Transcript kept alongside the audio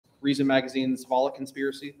Reason Magazine's Volokh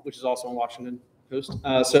conspiracy, which is also in Washington Post.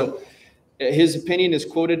 So his opinion is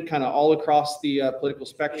quoted kind of all across the political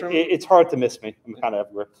spectrum. It's hard to miss me. I'm kind of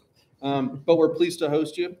everywhere. But we're pleased to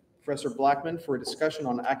host you, Professor Blackman, for a discussion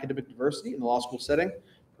on academic diversity in the law school setting.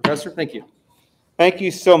 Professor, thank you. Thank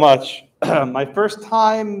you so much. My first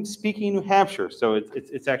time speaking in New Hampshire, so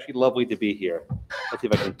it's actually lovely to be here. Let's see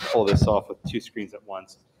if I can pull this off with two screens at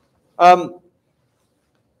once.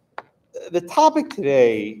 The topic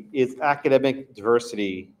today is academic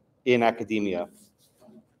diversity in academia.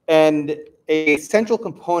 And a central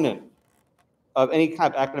component of any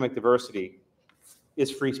kind of academic diversity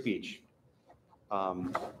is free speech.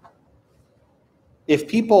 If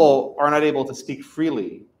people are not able to speak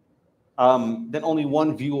freely, then only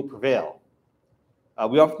one view will prevail.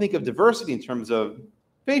 We often think of diversity in terms of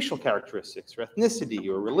facial characteristics or ethnicity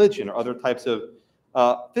or religion or other types of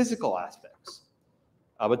physical aspects.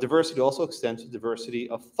 But diversity also extends to diversity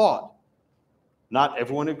of thought. Not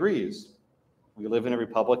everyone agrees. We live in a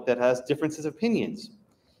republic that has differences of opinions.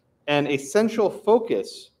 And a central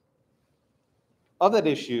focus of that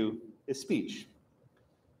issue is speech.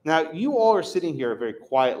 Now, you all are sitting here very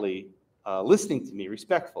quietly, listening to me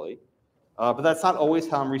respectfully, but that's not always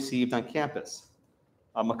how I'm received on campus.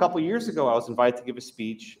 A couple of years ago, I was invited to give a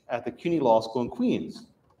speech at the CUNY Law School in Queens.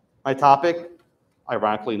 My topic,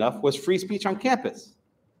 ironically enough, was free speech on campus.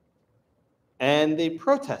 And they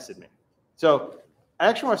protested me. So I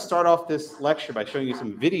actually want to start off this lecture by showing you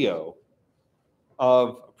some video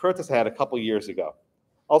of a protest I had a couple of years ago.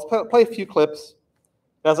 I'll play a few clips.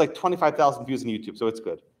 It has like 25,000 views on YouTube, so it's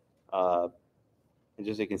good. And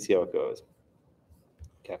just so you can see how it goes.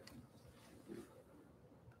 Okay.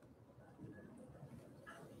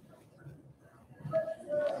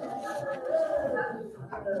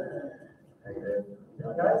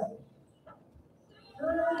 Guys?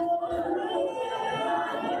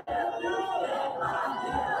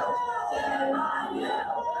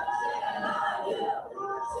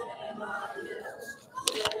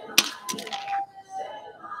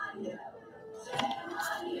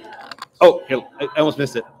 Oh, here, I almost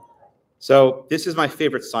missed it. So this is my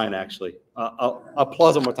favorite sign, actually. I'll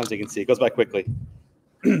pause one more time so you can see. It goes by quickly.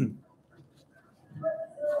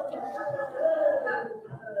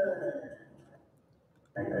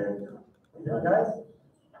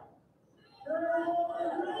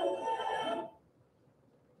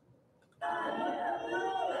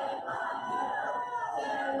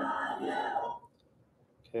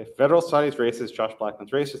 Okay, federal society's racist, Josh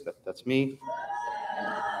Blackman's racist. That's me.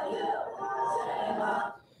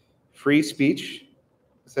 Free speech,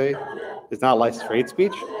 say, is not licensed for hate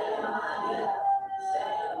speech.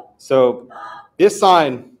 So this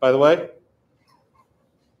sign, by the way,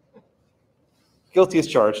 guilty as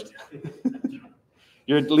charged.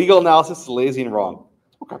 Your legal analysis is lazy and wrong.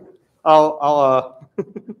 Okay, I'll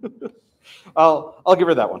give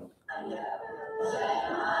her that one.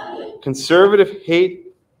 Conservative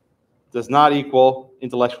hate does not equal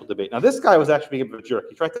intellectual debate. Now, this guy was actually being a bit of a jerk.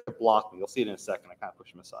 He tried to block me. You'll see it in a second. I kind of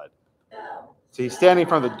pushed him aside. So he's standing in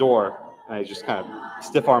front of the door, and I just kind of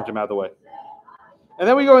stiff-armed him out of the way. And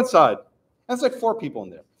then we go inside. That's like 4 people in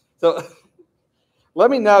there. So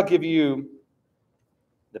let me now give you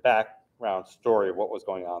the background story of what was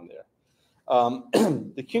going on there.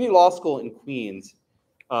 The CUNY Law School in Queens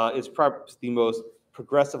is perhaps the most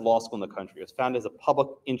progressive law school in the country. It was founded as a public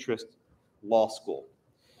interest law school.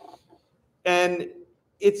 And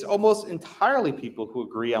it's almost entirely people who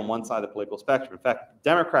agree on one side of the political spectrum. In fact,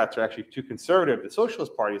 Democrats are actually too conservative. The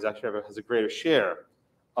Socialist Party has a greater share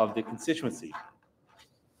of the constituency.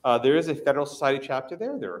 There is a Federal Society chapter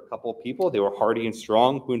there. There are a couple of people, they were hardy and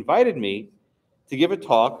strong, who invited me to give a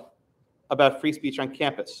talk about free speech on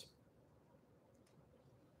campus.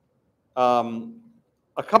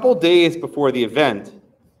 A couple of days before the event,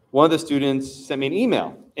 one of the students sent me an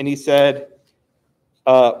email, and he said,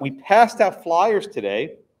 we passed out flyers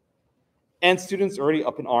today, and students are already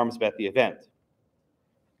up in arms about the event.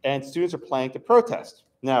 And students are planning to protest.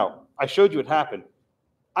 Now, I showed you what happened.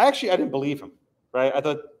 I didn't believe him, right? I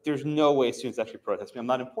thought there's no way students actually protest me. I'm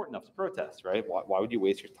not important enough to protest, right? Why would you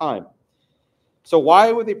waste your time? So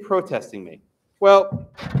why were they protesting me? Well,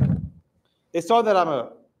 they saw that I'm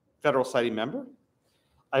a Federal Society member.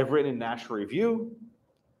 I've written a national review.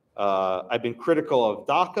 I've been critical of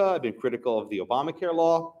DACA. I've been critical of the Obamacare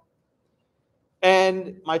law.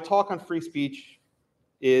 And my talk on free speech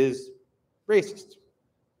is racist.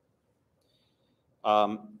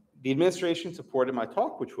 The administration supported my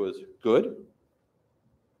talk, which was good.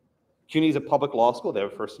 CUNY is a public law school. They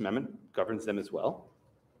have a First Amendment, governs them as well.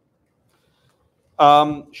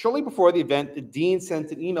 Shortly before the event, the dean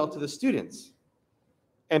sent an email to the students.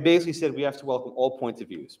 and basically said we have to welcome all points of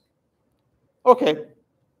views. Okay,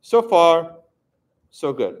 so far,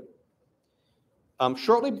 so good.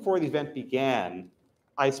 Shortly before the event began,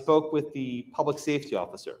 I spoke with the public safety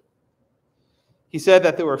officer. He said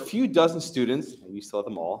that there were a few dozen students, and you saw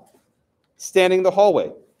them all, standing in the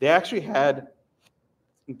hallway. They actually had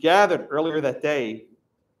gathered earlier that day.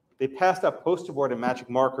 They passed out poster board and magic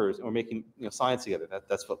markers and were making signs together.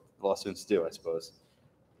 That's what law students do, I suppose.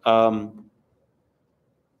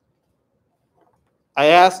 I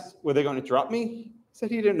asked, were they going to interrupt me? He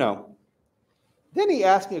said he didn't know. Then he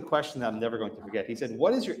asked me a question that I'm never going to forget. He said,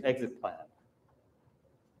 what is your exit plan?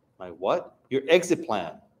 My what? Your exit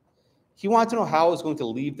plan. He wanted to know how I was going to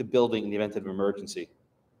leave the building in the event of an emergency.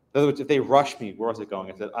 In other words, if they rushed me, where was it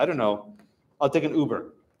going? I said, I don't know. I'll take an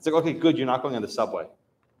Uber. It's like, okay, good, you're not going on the subway.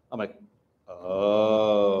 I'm like,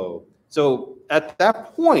 oh. So at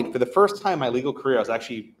that point, for the first time in my legal career, I was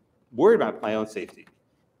actually worried about my own safety.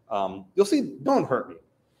 You'll see, no one hurt me.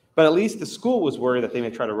 But at least the school was worried that they may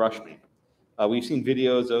try to rush me. We've seen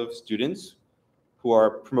videos of students who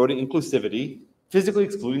are promoting inclusivity, physically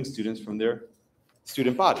excluding students from their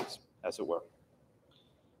student bodies, as it were.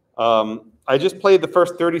 I just played the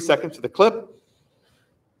first 30 seconds of the clip.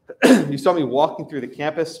 You saw me walking through the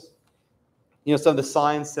campus. Some of the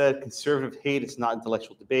signs said, conservative hate is not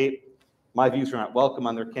intellectual debate. My views were not welcome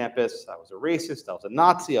on their campus. I was a racist, I was a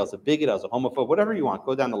Nazi, I was a bigot, I was a homophobe, whatever you want.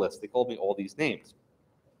 Go down the list. They called me all these names.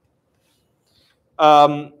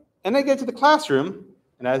 And I get to the classroom,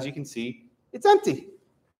 and as you can see, it's empty.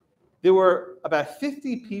 There were about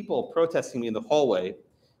 50 people protesting me in the hallway,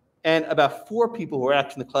 and about 4 people who were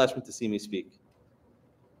actually in the classroom to see me speak.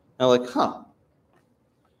 And I'm like, huh.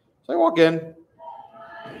 So I walk in,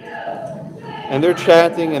 and they're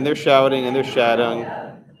chanting, and they're shouting, and they're shouting.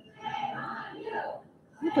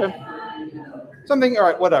 Okay. Something, all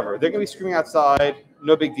right, whatever. They're going to be screaming outside,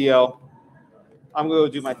 no big deal. I'm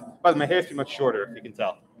going to do by the way, my hair's too much shorter, if you can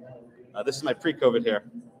tell. This is my pre-COVID hair.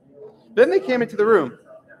 Then they came into the room,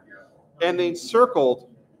 and they circled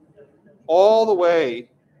all the way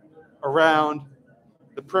around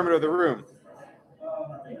the perimeter of the room.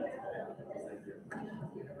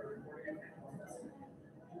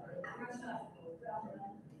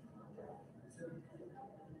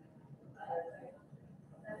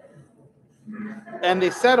 And they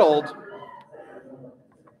settled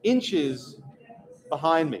inches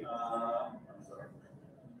behind me.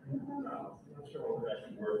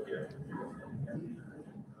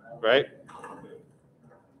 Right?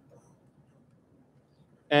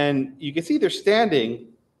 And you can see they're standing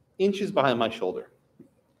inches behind my shoulder.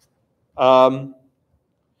 At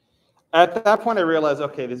that point, I realized,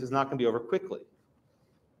 okay, this is not going to be over quickly.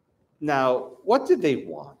 Now, what did they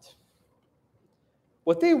want?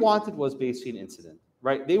 What they wanted was basically an incident,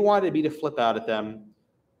 right? They wanted me to flip out at them,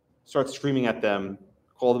 start screaming at them,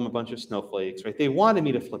 call them a bunch of snowflakes, right? They wanted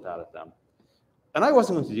me to flip out at them. And I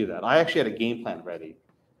wasn't going to do that. I actually had a game plan ready.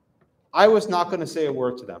 I was not going to say a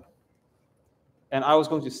word to them. And I was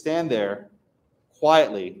going to stand there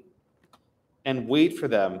quietly and wait for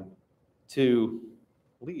them to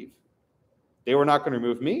leave. They were not going to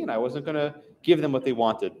remove me, and I wasn't going to give them what they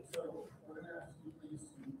wanted.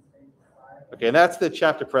 Okay, and that's the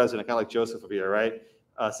chapter president, kind of like Joseph over here, right?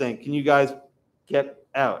 Saying, can you guys get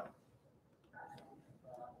out?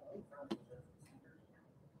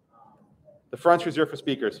 The front's reserved for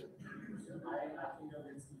speakers.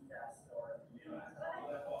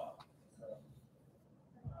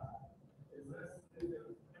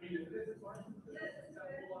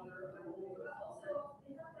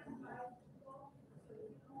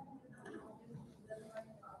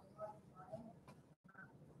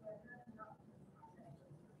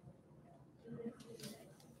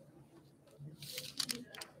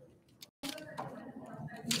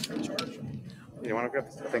 You want to grab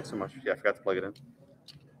this? Thanks so much. Yeah, I forgot to plug it in.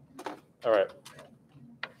 All right.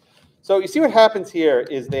 So you see what happens here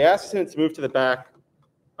is they asked students to move to the back,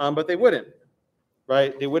 but they wouldn't,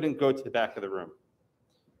 right? They wouldn't go to the back of the room.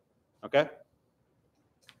 Okay?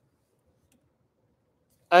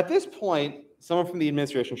 At this point, someone from the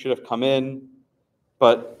administration should have come in,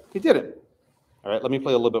 but he didn't. All right, let me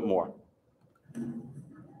play a little bit more.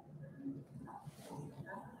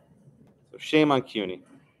 So shame on CUNY.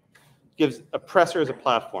 Gives oppressors a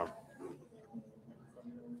platform.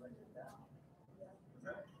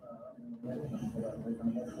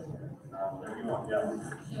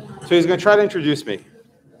 So he's going to try to introduce me.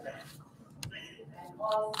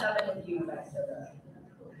 All 7 of you.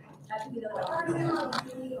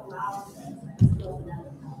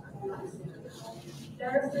 There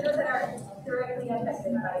are students that are directly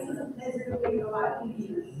affected by this. There's going to be a lot of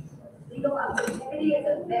confusion. The legal objectivity is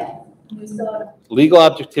a myth. Legal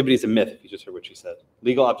objectivity is a myth. You just heard what she said.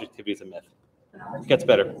 Legal objectivity is a myth. It gets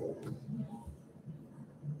better.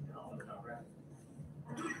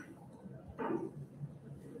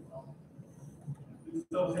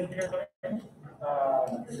 So take care.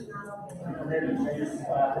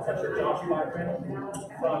 Professor Josh Blackman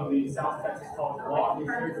from the South Texas College of Law is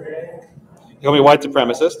here today. You call me white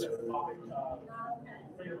supremacist?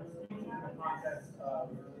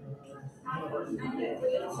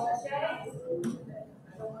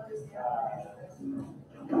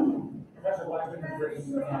 Professor Blackman has written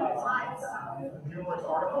numerous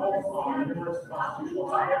articles on numerous constitutional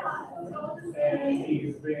topics, and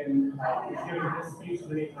he's been giving this speech to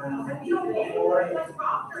the nation before,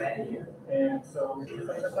 and so he's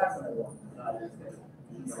like the class of everyone.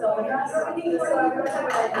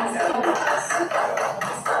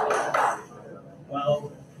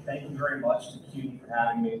 Well, thank you very much to CUNY for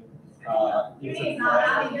having me.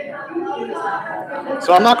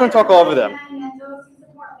 So I'm not going to talk over them.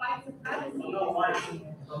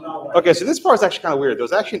 Okay, so this part is actually kind of weird. There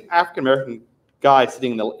was actually an African-American guy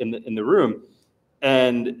sitting in the room,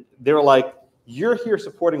 and they were like, "You're here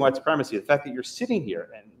supporting white supremacy, the fact that you're sitting here."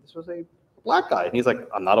 And this was a black guy, and he's like,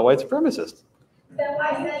 "I'm not a white supremacist."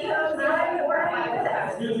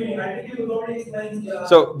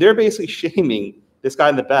 So they're basically shaming this guy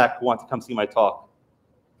in the back who wants to come see my talk.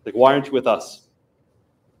 Like, why aren't you with us?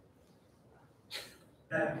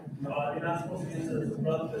 You're not supposed to answer the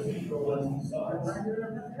brother the speaker was All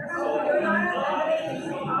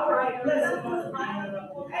right, listen.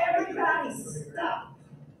 Everybody stop.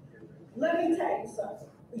 Let me tell you something.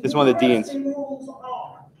 This is one of the deans. Rules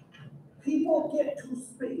are, people get to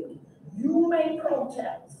speak. You may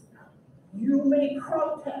protest. You may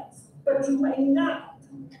protest, but you may not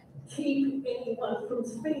keep anyone from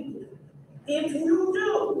speaking. If you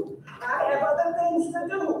do, I have other things to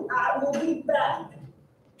do. I will be back.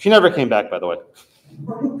 She never came back, by the way.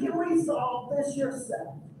 Or you can resolve this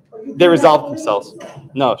yourself. They resolved themselves.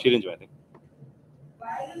 No, she didn't do anything. Why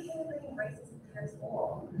are you bringing racist fears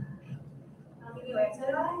for? Can you answer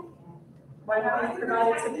that? Why haven't you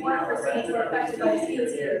provided support for students who are affected by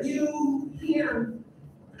students here? You here.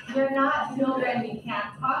 You're not children, you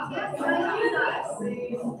can't talk to us.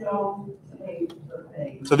 Please don't take the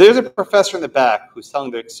bait. So there's a professor in the back who's telling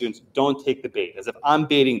their students, "Don't take the bait," as if I'm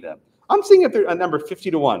baiting them. I'm seeing if they're a number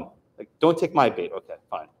 50 to 1. Like, don't take my bait. Okay,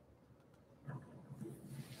 fine.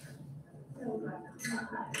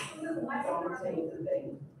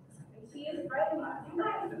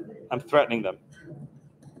 I'm threatening them.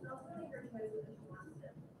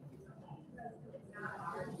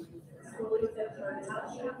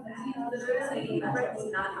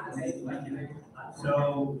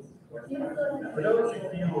 So, for those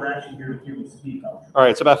of you who are actually here to hear me speak, I'll All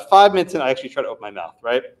right, so about 5 minutes in, I actually try to open my mouth,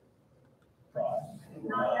 right? try.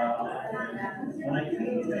 When I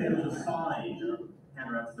came to the sign,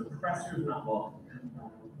 and the pressers not welcome.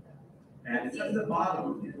 And it says at the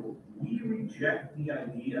bottom, we reject the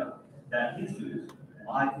idea that his views,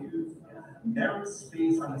 my views, merit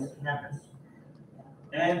space on this campus,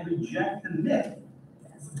 and reject the myth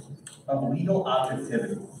of legal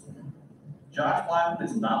objectivity. Josh Blackman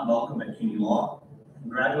is not welcome at CUNY Law.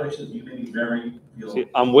 Congratulations, you made me very feel. See,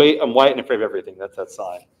 I'm white and afraid of everything. That's that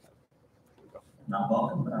sign. Not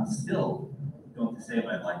welcome, but I'm still going to say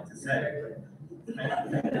what I'd like to say. I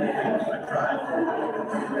tried.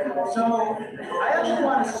 So I actually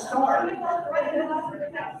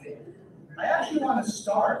want to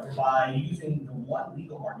start by using the one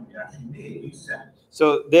legal argument you actually made. You said.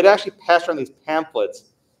 So they'd actually pass around these pamphlets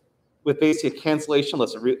with basically a cancellation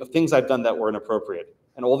list of things I've done that were inappropriate.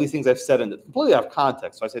 And all these things I've said in it completely out of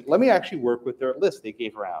context. So I said, let me actually work with their list they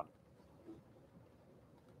gave around.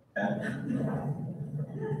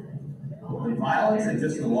 Violence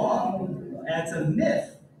exists in the law, and it's a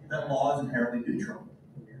myth that law is inherently neutral.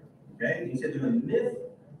 Okay? He said there's a myth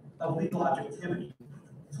of legal objectivity.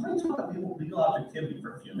 So let me talk about legal objectivity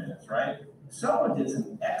for a few minutes, right? Someone did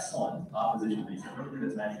some excellent opposition research.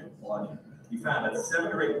 This actually applaud you. He found that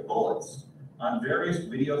 7 or 8 bullets on various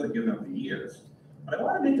videos I've given over the years. But I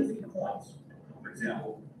want to make a few points. For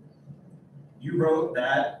example, you wrote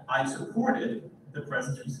that I supported the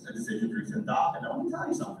president's decision to rescind DACA. Now, let me tell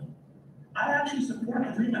you something. I actually support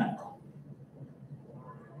the DREAM Act.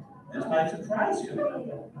 This might surprise you.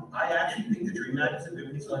 I actually think the DREAM Act is a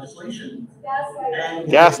good piece of legislation.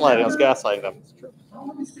 Gaslighting. I was gaslighting them. It's true. Oh,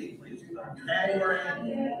 let me speak, please.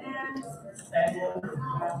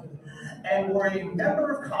 And were a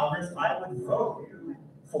member of Congress, I would vote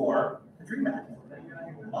for the DREAM Act.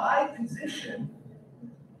 My position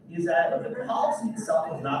is that the policy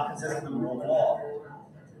itself is not consistent with the rule of law,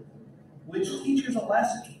 which teaches a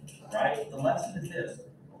lesson, right? The lesson is this: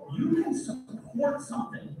 you can support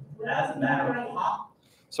something as a matter of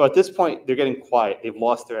So at this point, they're getting quiet. They've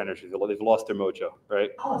lost their energy. They've lost their mojo,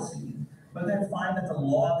 right? policy, but then find that the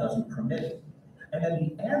law doesn't permit it. And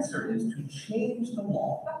then the answer is to change the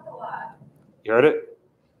law. You heard it?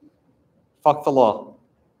 Fuck the law.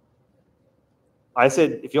 I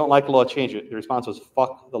said, if you don't like the law, change it. The response was,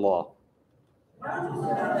 fuck the law. Fuck the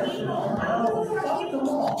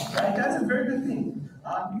law, right? That's a very good thing.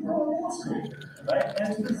 You're on law school, right? And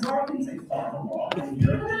it's bizarre things say fuck the law.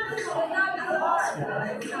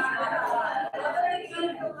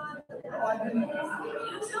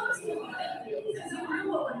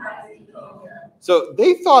 So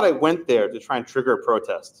they thought I went there to try and trigger a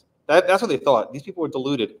protest. That's what they thought. These people were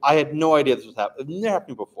deluded. I had no idea this was happening. It never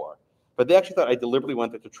happened before. But they actually thought I deliberately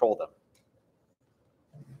went there to troll them.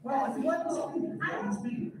 Well, if you like to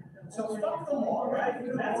speak, so fuck the law, right?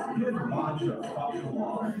 That's a good mantra, fuck the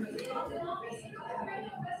law.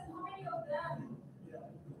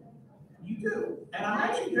 You do. And I'm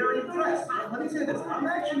actually very impressed. Let me say this. I'm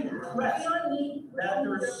actually impressed that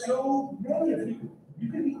there are so many of you. You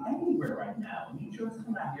can be anywhere right now, and you chose to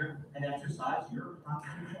come out here and exercise your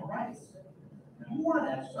constitutional rights. You want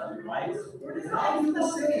to exercise your rights. I'll do the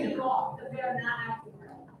same.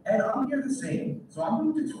 And I'm here the same. So I'm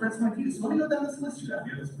going to express my views. So let me go down this list you have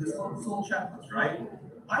here, this little checklist, right?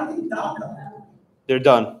 I think DACA. They're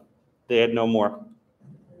done. They had no more.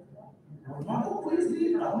 Well, please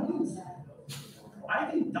leave. I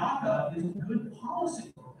think DACA is a good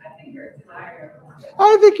policy. I think you're tired.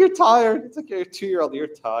 I think you're tired. It's like you're a 2-year-old. You're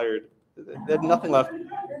tired. They had nothing left. You're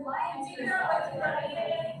lying to yourself.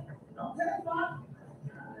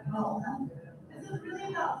 This is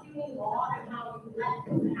really about human law and how you let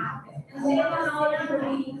them happen. And they don't know your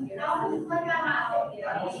beliefs. How does let that happen?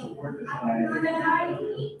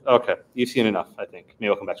 Okay, you've seen enough, I think. Maybe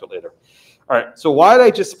I'll come back to it later. All right, so why did I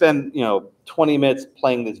just spend 20 minutes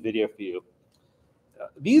playing this video for you?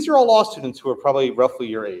 These are all law students who are probably roughly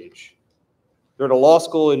your age. They're at a law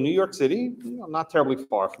school in New York City, not terribly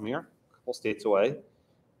far from here, a couple states away.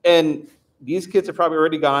 And these kids have probably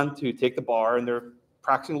already gone to take the bar, and they're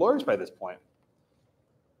practicing lawyers by this point.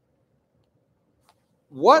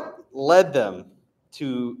 What led them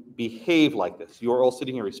to behave like this? You're all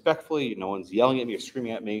sitting here respectfully. No one's yelling at me or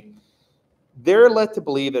screaming at me. They're led to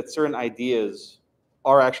believe that certain ideas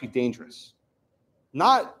are actually dangerous.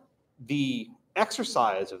 Not the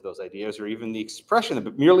exercise of those ideas or even the expression of it,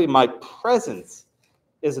 but merely my presence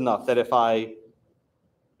is enough that if I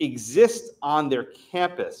exist on their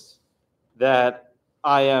campus, that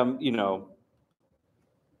I am,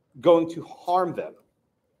 going to harm them.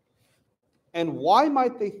 And why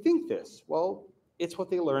might they think this? Well, it's what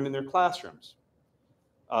they learn in their classrooms.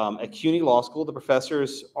 At CUNY Law School, the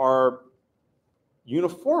professors are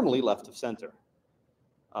uniformly left of center.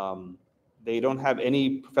 They don't have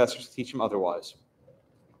any professors to teach them otherwise.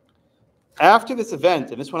 After this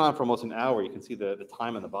event, and this went on for almost an hour, you can see the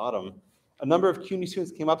time on the bottom, a number of CUNY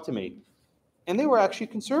students came up to me, and they were actually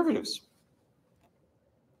conservatives.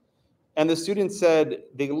 And the students said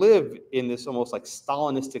they live in this almost like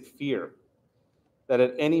Stalinistic fear that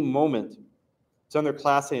at any moment, some of their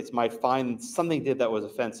classmates might find something they did that was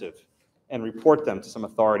offensive and report them to some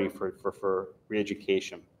authority for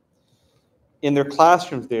re-education. In their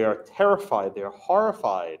classrooms, they are terrified, they are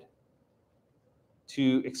horrified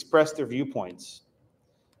to express their viewpoints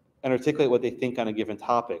and articulate what they think on a given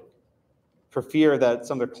topic for fear that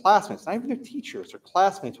some of their classmates, not even their teachers or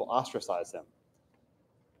classmates, will ostracize them.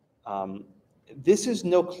 This is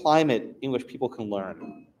no climate in which people can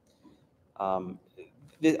learn.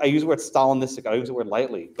 I use the word Stalinistic, I use the word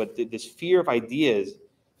lightly, but this fear of ideas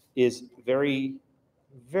is very,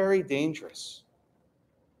 very dangerous.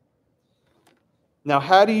 Now,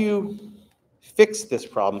 how do you fix this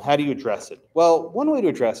problem? How do you address it? Well, one way to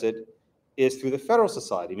address it is through the Federal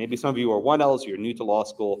Society. Maybe some of you are 1Ls, you're new to law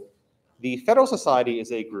school. The Federal Society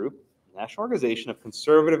is a group, a national organization of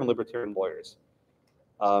conservative and libertarian lawyers.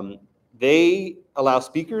 They allow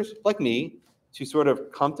speakers like me to sort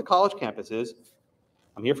of come to college campuses.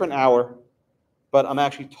 I'm here for an hour, but I'm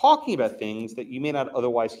actually talking about things that you may not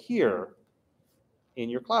otherwise hear in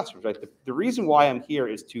your classrooms, right? The reason why I'm here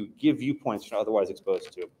is to give viewpoints you're not otherwise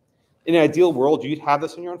exposed to. In an ideal world, you'd have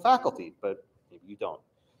this in your own faculty, but maybe you don't.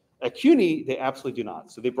 At CUNY, they absolutely do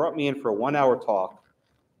not. So they brought me in for a 1-hour talk,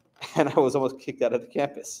 and I was almost kicked out of the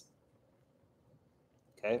campus.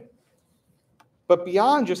 Okay? But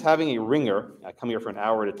beyond just having a ringer, I come here for an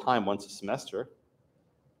hour at a time once a semester,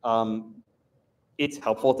 it's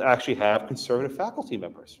helpful to actually have conservative faculty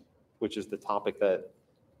members. which is the topic that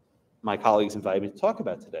my colleagues invited me to talk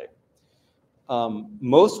about today.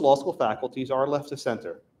 Most law school faculties are left of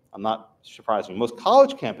center. I'm not surprising. Most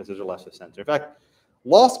college campuses are left of center. In fact,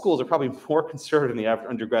 law schools are probably more conservative than the average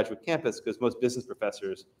undergraduate campus because most business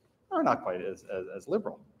professors are not quite as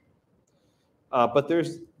liberal. But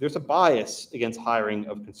there's a bias against hiring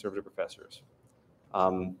of conservative professors.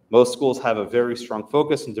 Most schools have a very strong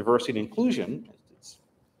focus on diversity and inclusion.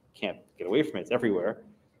 Can't get away from it, it's everywhere.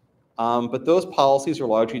 But those policies are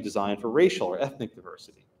largely designed for racial or ethnic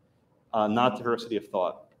diversity, not diversity of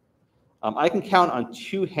thought. I can count on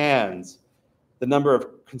 2 hands the number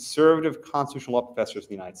of conservative constitutional law professors in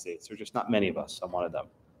the United States. There are just not many of us. I'm one of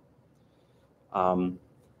them.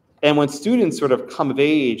 And when students sort of come of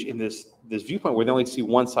age in this viewpoint where they only see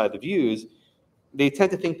one side of the views, they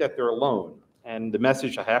tend to think that they're alone. And the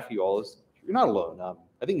message I have for you all is you're not alone.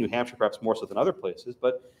 I think New Hampshire perhaps more so than other places,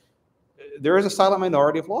 but there is a silent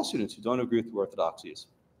minority of law students who don't agree with the orthodoxies.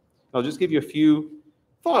 I'll just give you a few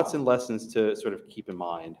thoughts and lessons to sort of keep in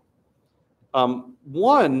mind.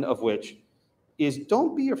 One of which is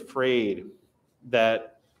don't be afraid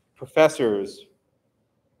that professors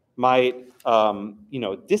might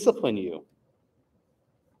discipline you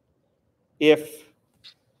if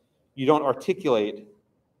you don't articulate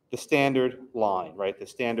the standard line, right? The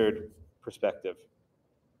standard perspective,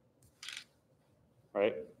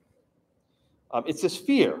 right? It's this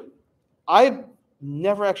fear. I've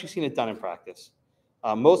never actually seen it done in practice.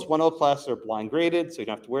 Most 1L classes are blind graded, so you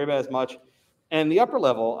don't have to worry about it as much. And the upper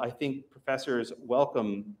level, I think professors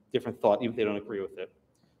welcome different thought, even if they don't agree with it.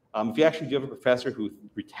 If you actually do have a professor who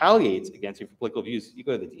retaliates against you for political views, you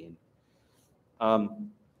go to the dean.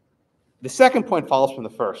 The second point follows from the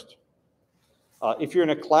first. If you're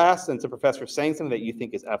in a class and it's a professor saying something that you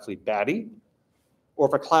think is absolutely batty, or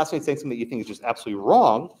if a classmate is saying something that you think is just absolutely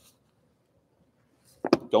wrong,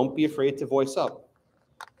 don't be afraid to voice up.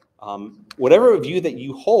 Whatever view that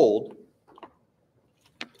you hold,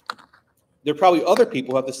 there are probably other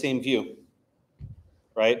people who have the same view,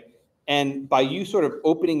 right? And by you sort of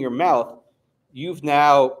opening your mouth, you've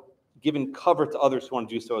now given cover to others who want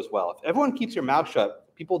to do so as well. If everyone keeps your mouth shut,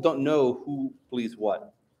 people don't know who believes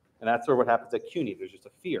what. And that's sort of what happens at CUNY. There's just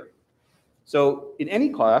a fear. So in any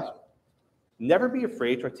class, never be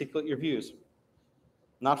afraid to articulate your views.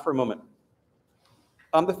 Not for a moment.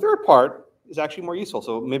 The third part is actually more useful.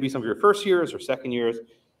 So maybe some of your first years or second years,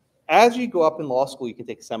 as you go up in law school, you can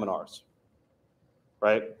take seminars,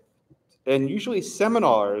 right? And usually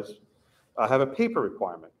seminars have a paper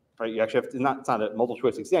requirement, right? You actually have to, it's not a multiple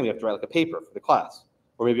choice exam, you have to write like a paper for the class,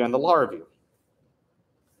 or maybe on the law review.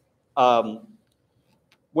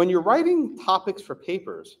 When you're writing topics for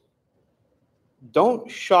papers, don't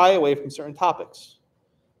shy away from certain topics.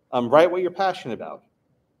 Write what you're passionate about.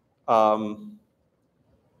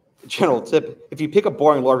 General tip, if you pick a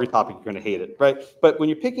boring law review topic, you're going to hate it, right? But when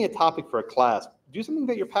you're picking a topic for a class, do something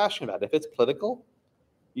that you're passionate about. If it's political,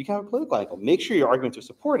 you can have a political angle. Make sure your arguments are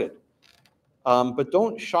supported. But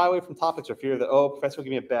don't shy away from topics or fear that, oh, professor will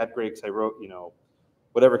give me a bad grade because I wrote,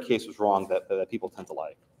 whatever case was wrong that people tend to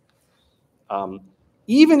like.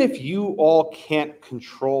 Even if you all can't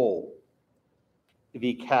control the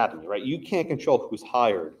academy, right? You can't control who's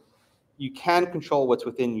hired. You can control what's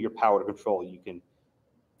within your power to control. You can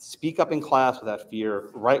speak up in class without fear,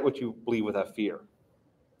 write what you believe without fear.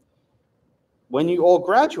 When you all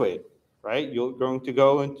graduate, right, you're going to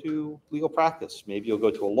go into legal practice. Maybe you'll go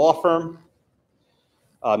to a law firm.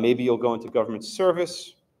 Maybe you'll go into government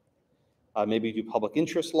service. Maybe you do public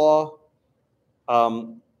interest law.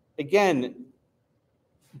 Again,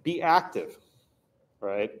 be active,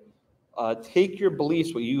 right? Take your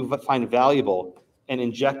beliefs, what you find valuable, and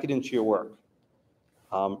inject it into your work.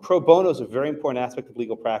 Pro bono is a very important aspect of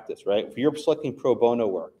legal practice, right? If you're selecting pro bono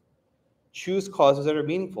work, choose causes that are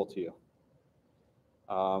meaningful to you.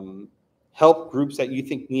 Help groups that you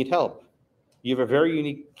think need help. You have a very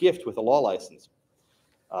unique gift with a law license.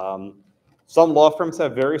 Some law firms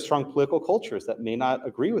have very strong political cultures that may not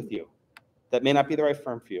agree with you, that may not be the right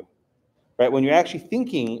firm for you, right? When you're actually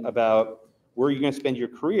thinking about where you're going to spend your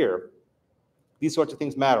career, these sorts of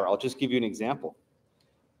things matter. I'll just give you an example.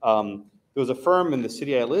 There was a firm in the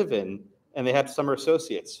city I live in, and they had summer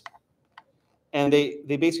associates. And they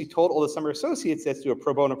basically told all the summer associates let's do a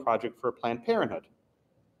pro bono project for Planned Parenthood.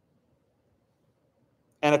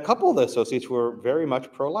 And a couple of the associates were very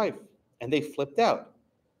much pro-life, and they flipped out.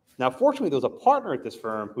 Now, fortunately, there was a partner at this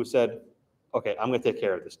firm who said, okay, I'm going to take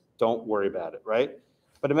care of this. Don't worry about it, right?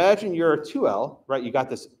 But imagine you're a 2L, right? You got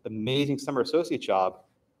this amazing summer associate job.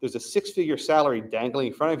 There's a 6-figure salary dangling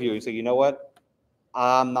in front of you. You say, you know what?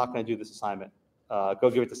 I'm not going to do this assignment.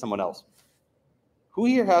 Go give it to someone else. Who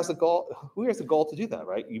here has the goal? Who has the goal to do that,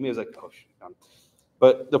 right? You may be like, oh, shit.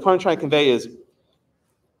 But the point I'm trying to convey is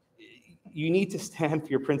you need to stand for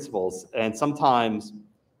your principles, and sometimes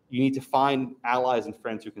you need to find allies and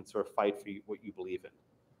friends who can sort of fight for you, what you believe in,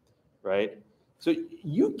 right? So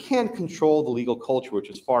you can't control the legal culture, which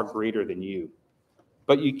is far greater than you,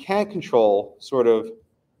 but you can control sort of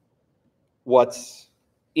what's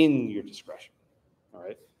in your discretion, all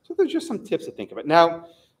right? So there's just some tips to think about. Now,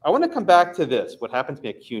 I want to come back to this, what happened to me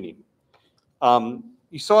at CUNY.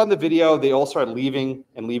 You saw in the video, they all started leaving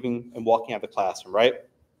and walking out of the classroom, right?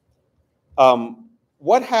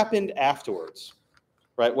 What happened afterwards,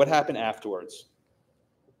 right? What happened afterwards?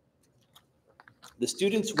 The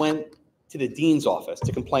students went to the dean's office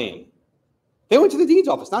to complain. They went to the dean's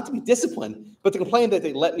office, not to be disciplined, but to complain that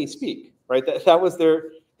they let me speak, right? That was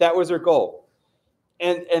their goal.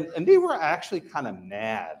 And they were actually kind of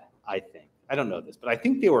mad, I think. I don't know this, but I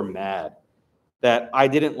think they were mad that I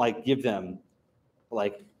didn't like give them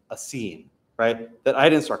like a scene, right? That I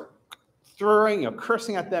didn't start throwing,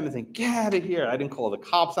 cursing at them and saying, get out of here. I didn't call the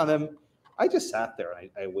cops on them. I just sat there and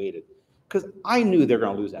I waited because I knew they're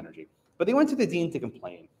going to lose energy. But they went to the dean to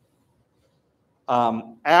complain.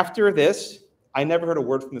 After this, I never heard a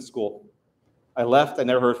word from the school. I left. I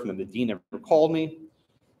never heard from them. The dean never called me.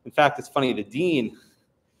 In fact, it's funny. The dean,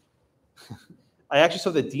 I actually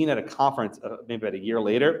saw the dean at a conference maybe about a year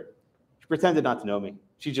later. She pretended not to know me.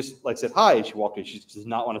 She just like said hi and she walked in. She does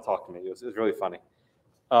not want to talk to me. It was really funny.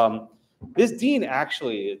 This dean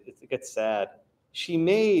actually, it gets sad. She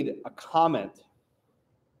made a comment.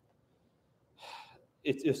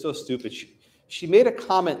 It's so stupid. She made a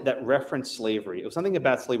comment that referenced slavery. It was something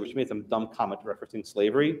about slavery. She made some dumb comment referencing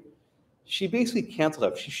slavery. She basically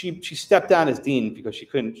canceled it. She stepped down as dean because she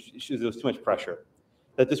couldn't. There was too much pressure.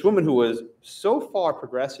 That this woman who was so far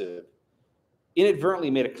progressive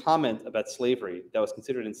inadvertently made a comment about slavery that was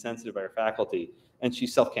considered insensitive by her faculty, and she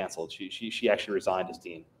self-canceled. She actually resigned as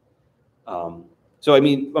dean. So I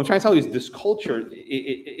mean, what I'm trying to tell you is this culture,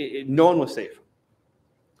 no one was safe.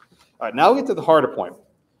 All right, now we get to the harder point.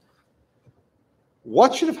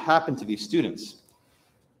 What should have happened to these students?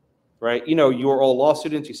 Right? You are all law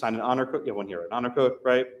students. You signed an honor code. You have one here, an honor code,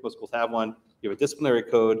 right? Most schools have one. You have a disciplinary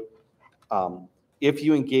code. If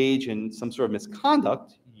you engage in some sort of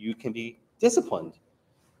misconduct, you can be disciplined.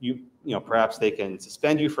 Perhaps they can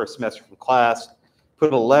suspend you for a semester from class,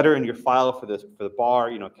 put a letter in your file for the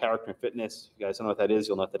bar, character and fitness. You guys don't know what that is.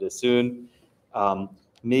 You'll know what that is soon.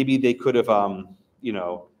 Maybe they could have,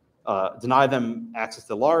 deny them access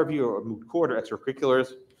to law review or moot court or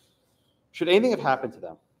extracurriculars. Should anything have happened to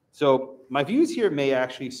them? So my views here may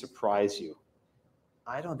actually surprise you.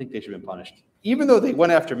 I don't think they should have been punished, even though they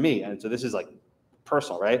went after me. And so this is like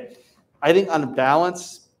personal, right? I think on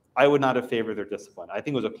balance, I would not have favored their discipline. I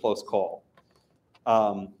think it was a close call.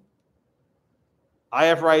 I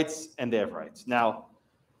have rights and they have rights. Now,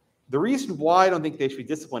 the reason why I don't think they should be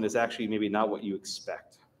disciplined is actually maybe not what you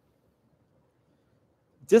expect.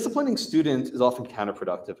 Disciplining students is often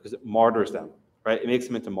counterproductive because it martyrs them, right? It makes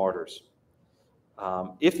them into martyrs.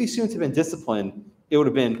 If these students had been disciplined, it would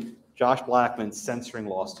have been Josh Blackman censoring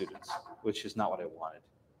law students, which is not what I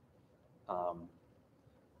wanted.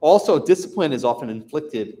 Also, discipline is often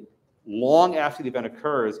inflicted long after the event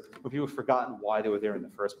occurs when people have forgotten why they were there in the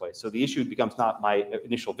first place. So the issue becomes not my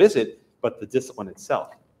initial visit, but the discipline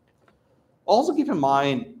itself. Also keep in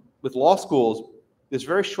mind, with law schools, there's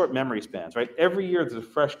very short memory spans, right? Every year there's a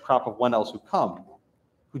fresh crop of 1Ls who come,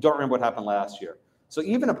 who don't remember what happened last year. So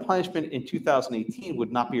even a punishment in 2018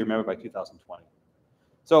 would not be remembered by 2020.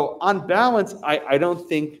 So on balance, I don't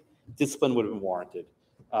think discipline would have been warranted.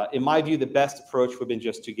 In my view, the best approach would have been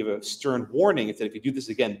just to give a stern warning and say, if you do this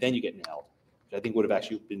again, then you get nailed, which I think would have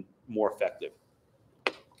actually been more effective.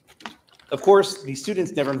 Of course, the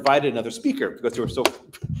students never invited another speaker because they were so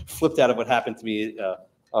flipped out of what happened to me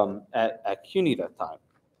at CUNY that time.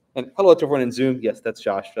 And hello to everyone in Zoom. Yes, that's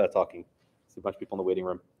Josh talking. There's a bunch of people in the waiting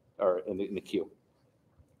room or in the queue.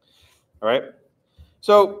 All right.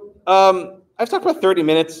 So I've talked about 30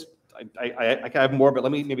 minutes. I have more, but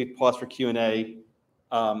let me maybe pause for Q&A.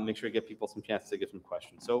 Make sure I give people some chance to give some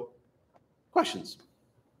questions. So, questions?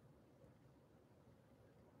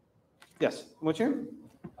 Yes. What's your name?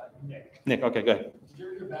 Nick. Nick. Okay, go ahead. Did you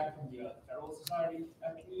ever hear back from the Federal Society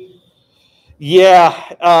at CUNY?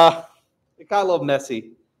 Yeah, it got a little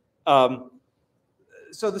messy. So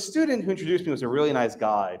the student who introduced me was a really nice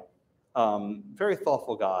guy, very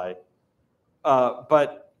thoughtful guy,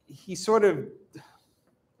 but he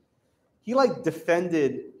like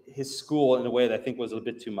defended his school in a way that I think was a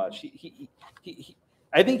bit too much.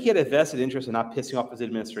 I think he had a vested interest in not pissing off his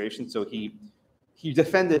administration, so he he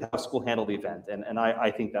defended how school handled the event, and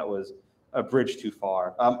I think that was a bridge too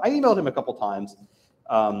far. I emailed him a couple times.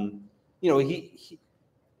 You know,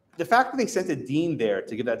 the fact that they sent a dean there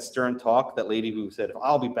to give that stern talk, that lady who said,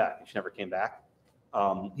 "I'll be back," and she never came back,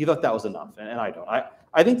 he thought that was enough, and I don't.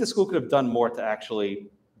 I think the school could have done more to actually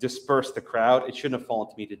disperse the crowd. It shouldn't have fallen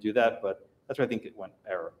to me to do that, but that's where I think it went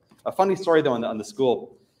error. A funny story though on the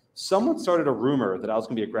school, someone started a rumor that I was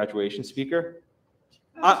going to be a graduation speaker.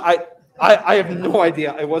 I have no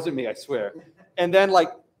idea. It wasn't me, I swear. And then like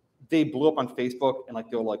they blew up on Facebook and like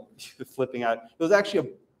they were like flipping out. There was actually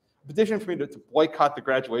a petition for me to boycott the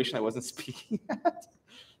graduation I wasn't speaking at.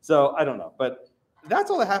 So I don't know, but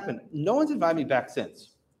that's all that happened. No one's invited me back since.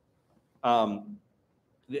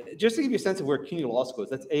 Just to give you a sense of where CUNY Law School is,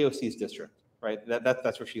 that's AOC's district, right?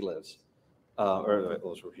 That's where she lives, or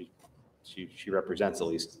where she represents at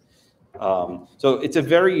least. So it's a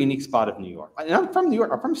very unique spot of New York. And I'm from New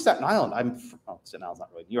York. I'm from Staten Island. Staten Island's not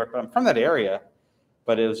really New York, but I'm from that area.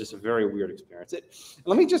 But it was just a very weird experience.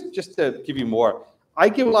 Let me just to give you more. I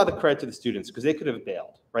give a lot of credit to the students because they could have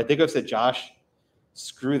bailed, right? They could have said, "Josh,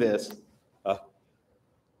 screw this."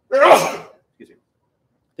 Excuse me.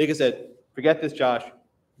 They could have said, "Forget this, Josh.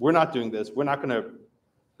 We're not doing this. We're not going to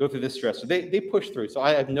go through this stress." So they pushed through. So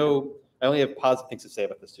I only have positive things to say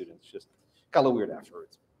about the students. Just got a little weird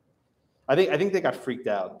afterwards. I think they got freaked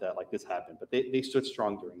out that like this happened, but they stood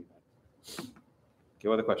strong during that. Okay,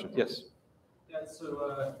 what other questions? Yes. Yeah,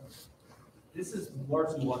 so this is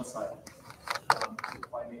largely one-sided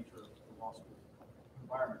by nature of the law school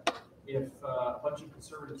environment. If a bunch of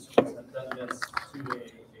conservative students have done this to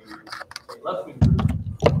a left-wing group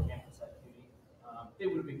on campus at CUNY, they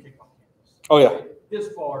would have been kicked off campus. Oh yeah.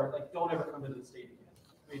 This far, like, don't ever come to the state again.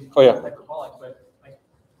 I mean, oh yeah. Hyperbolic, but like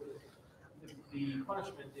the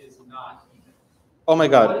punishment is not even. Oh my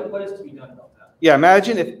God. What is to be done about that? Yeah,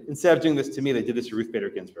 imagine if instead of doing this to me, they did this to Ruth Bader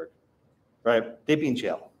Ginsburg, right? They'd be in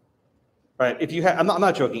jail, right? If you had, I'm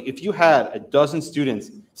not joking. If you had a dozen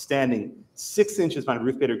students standing 6 inches behind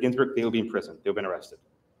Ruth Bader Ginsburg, they would be in prison. They would have been arrested.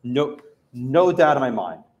 No doubt in my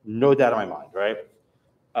mind. No doubt in my mind, right?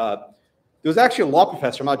 There was actually a law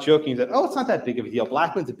professor, I'm not joking, he said, "Oh, it's not that big of a deal.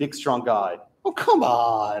 Blackman's a big, strong guy." Oh, come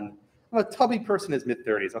on. I'm a tubby person in his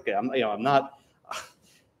mid-30s. Okay, I'm not.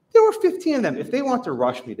 There were 15 of them. If they wanted to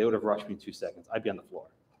rush me, they would have rushed me in 2 seconds. I'd be on the floor,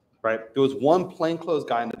 right? There was one plainclothes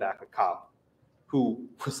guy in the back, a cop, who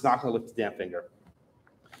was not going to lift a damn finger.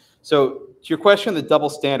 So to your question, the double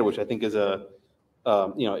standard, which I think is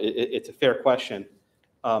it's a fair question.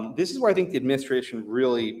 This is where I think the administration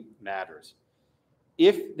really matters.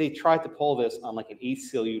 If they tried to pull this on like an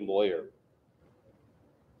ACLU lawyer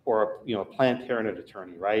or a Planned Parenthood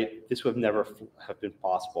attorney, right, this would never have been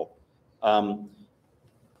possible.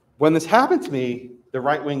 When this happened to me, the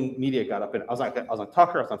right-wing media got up, and I was on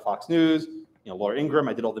Tucker, I was on Fox News, Laura Ingraham,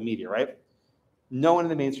 I did all the media, right? No one in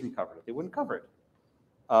the mainstream covered it. They wouldn't cover it.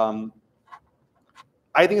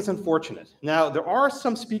 I think it's unfortunate. Now, there are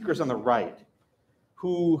some speakers on the right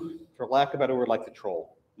who, for lack of a better word, like to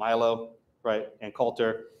troll. Milo, right, and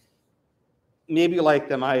Coulter. Maybe you like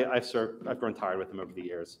them. I've grown tired with them over the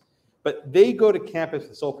years. But they go to campus for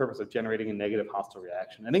the sole purpose of generating a negative hostile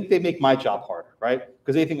reaction. I think they make my job harder, right?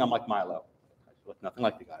 Because they think I'm like Milo. I look nothing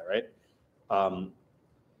like the guy, right?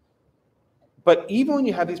 But even when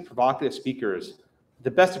you have these provocative speakers, the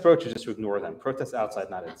best approach is just to ignore them. Protest outside,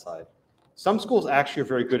 not inside. Some schools actually are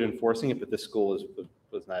very good at enforcing it, but this school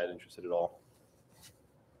was not interested at all.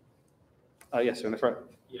 Yes, sir, in the front.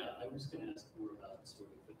 Yeah, I was going to ask more about sort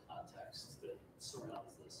of the context that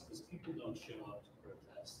surrounds this, because people don't show up to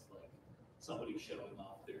protest like somebody showing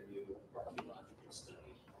off their new archaeological study.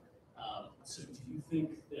 So do you think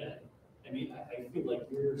that, I mean, I feel like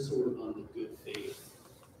you're sort of on the good faith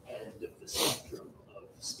end of the spectrum of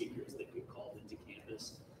speakers that get called into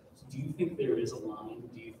campus. So do you think there is a line?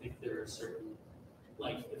 Do you think there are certain,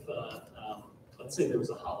 like if, let's say there was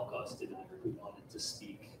a Holocaust denier who wanted to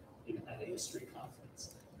speak at a history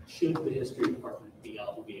conference, should the history department be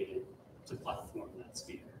obligated to platform that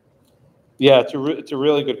speaker? Yeah, it's a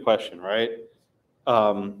really good question, right?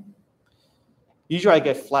 Usually I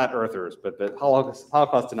get flat earthers, but the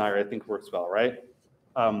Holocaust denier I think works well, right?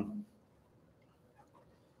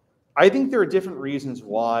 I think there are different reasons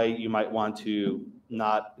why you might want to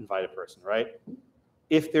not invite a person, right?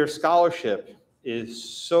 If their scholarship is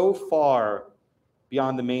so far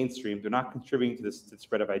beyond the mainstream, they're not contributing to the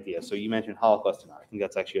spread of ideas. So you mentioned Holocaust denier. I think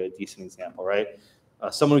that's actually a decent example, right?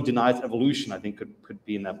 Someone who denies evolution, I think, could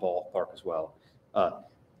be in that ballpark as well.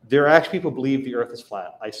 There are actually people who believe the Earth is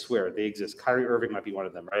flat. I swear, they exist. Kyrie Irving might be one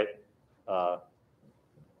of them, right?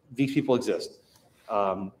 These people exist.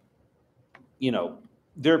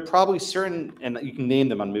 there are probably certain, and you can name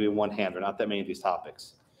them on maybe one hand, or not that many of these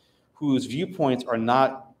topics, whose viewpoints are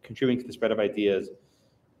not contributing to the spread of ideas.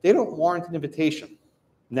 They don't warrant an invitation.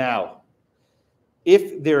 Now,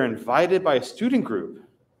 if they're invited by a student group,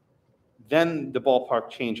 then the ballpark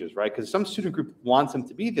changes, right? Because some student group wants them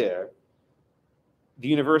to be there, the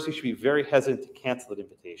university should be very hesitant to cancel that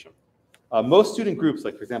invitation. Most student groups,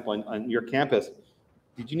 like for example, on your campus,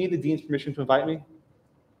 did you need the dean's permission to invite me?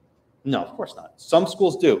 No, of course not. Some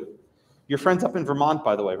schools do. Your friends up in Vermont,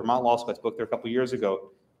 by the way, Vermont Law School, I spoke there a couple of years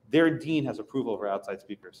ago, their dean has approval over outside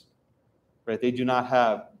speakers, right? They do not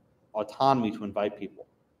have autonomy to invite people.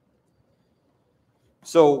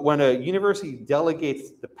 So when a university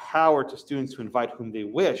delegates the power to students to invite whom they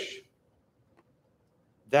wish,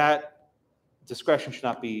 that discretion should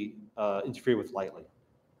not be interfered with lightly.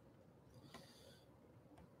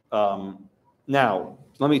 Now,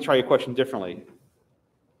 let me try your question differently.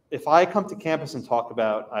 If I come to campus and talk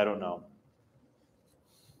about, I don't know,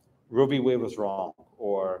 Roe v. Wade was wrong,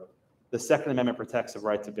 or the Second Amendment protects the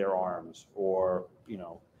right to bear arms, or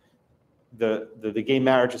the gay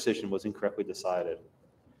marriage decision was incorrectly decided.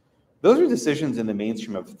 Those are decisions in the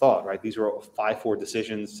mainstream of thought, right? These are 5-4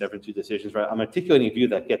 decisions, 7-2 decisions, right? I'm articulating a view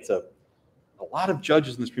that gets a lot of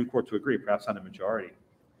judges in the Supreme Court to agree, perhaps not a majority.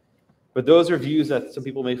 But those are views that some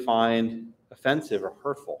people may find offensive or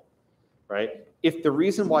hurtful, right? If the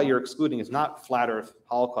reason why you're excluding is not flat earth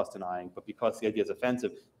Holocaust denying, but because the idea is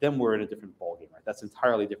offensive, then we're in a different ballgame, right? That's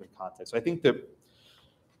entirely different context. So I think that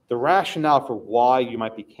the rationale for why you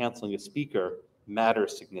might be canceling a speaker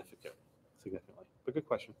matters significantly. But good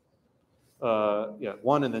question. Yeah,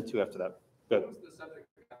 1 and then 2 after that. Good. What was the subject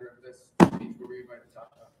matter of this speech were we invited to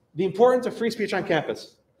talk about? The importance of free speech on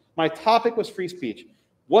campus. My topic was free speech.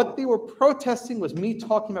 What they were protesting was me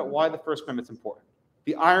talking about why the First Amendment is important.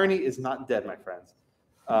 The irony is not dead, my friends.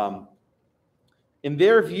 In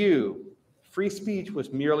their view, free speech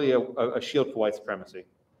was merely a shield for white supremacy.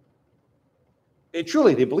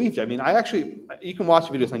 Truly, they believed it. I mean, you can watch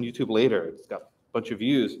videos on YouTube later. It's got a bunch of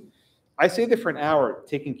views. I stayed there for an hour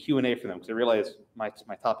taking Q&A for them because I realized my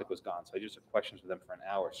topic was gone. So I just took questions with them for an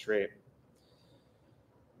hour straight.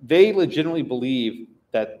 They legitimately believe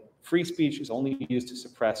that free speech is only used to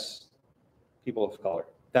suppress people of color.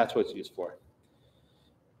 That's what it's used for.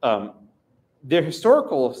 Their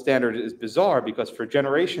historical standard is bizarre because for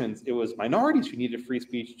generations, it was minorities who needed free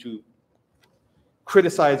speech to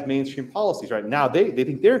criticize mainstream policies, right? Now they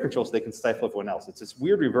think they're in control so they can stifle everyone else. It's this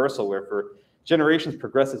weird reversal where for generations,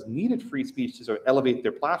 progressives needed free speech to sort of elevate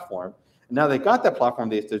their platform. And now they got that platform,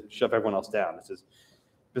 they have to shove everyone else down. It's this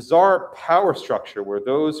bizarre power structure where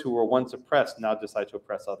those who were once oppressed now decide to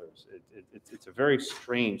oppress others. It's a very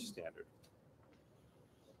strange standard.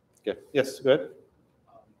 Okay. Yes, go ahead.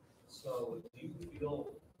 So do you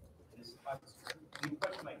feel this type the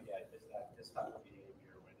impression I get is that this type of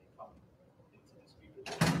behavior when they come into this view,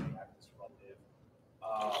 they act disruptive,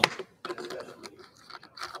 especially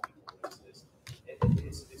people racist.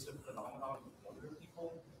 It's a phenomenon with younger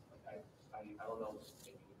people. Like I don't know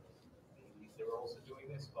maybe they're also doing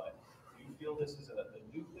this, but do you feel this is a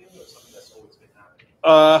new thing or something that's always been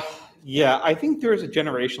happening? Yeah, I think there's a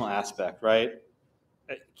generational aspect, right?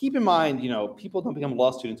 Keep in mind, people don't become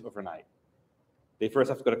law students overnight. They first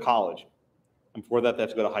have to go to college. And before that, they have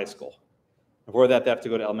to go to high school. Before that, they have to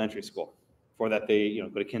go to elementary school. Before that, they go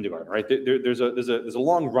to kindergarten, right? There's a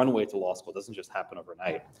long runway to law school. It doesn't just happen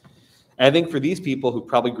overnight. And I think for these people who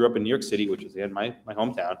probably grew up in New York City, which is again my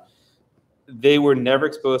hometown, they were never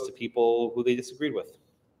exposed to people who they disagreed with.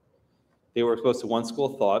 They were exposed to one school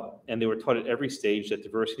of thought, and they were taught at every stage that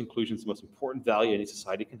diversity and inclusion is the most important value any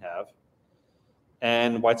society can have.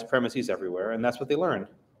 And white supremacy is everywhere, and that's what they learned.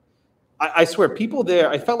 I swear, people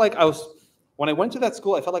there, I felt like when I went to that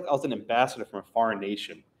school, I felt like I was an ambassador from a foreign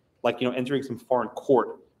nation, like, entering some foreign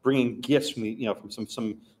court, bringing gifts from from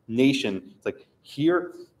some nation. It's like,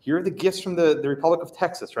 here are the gifts from the Republic of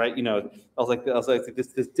Texas, right? I was like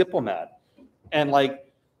this diplomat. And like,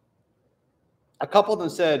 a couple of them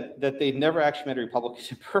said that they'd never actually met a Republican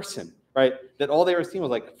in person. Right? That all they ever seen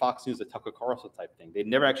was like Fox News, a Tucker Carlson type thing. They'd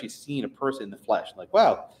never actually seen a person in the flesh. Like,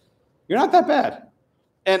 wow, you're not that bad.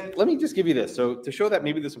 And let me just give you this. So to show that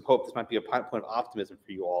maybe there's some hope, this might be a point of optimism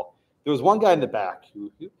for you all. There was one guy in the back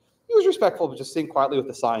who he was respectful, but just sitting quietly with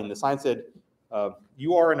the sign. The sign said,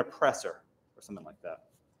 "You are an oppressor," or something like that.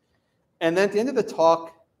 And then at the end of the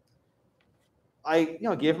talk, I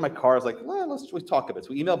gave him my card. I was like, well, let's talk a bit. So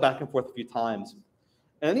we emailed back and forth a few times.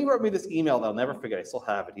 And then he wrote me this email that I'll never forget. I still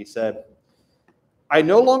have it. He said, "I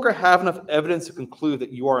no longer have enough evidence to conclude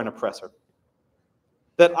that you are an oppressor.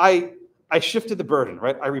 That I shifted the burden,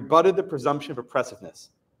 right? I rebutted the presumption of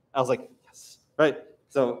oppressiveness." I was like, yes, right?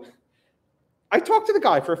 So I talked to the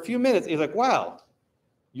guy for a few minutes. He's like, wow,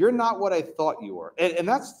 you're not what I thought you were. And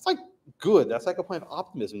that's like good. That's like a point of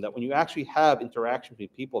optimism that when you actually have interaction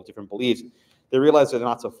with people of different beliefs, they realize they're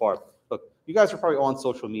not so far. Look, you guys are probably all on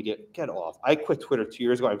social media. Get off. I quit Twitter 2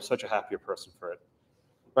 years ago. I'm such a happier person for it,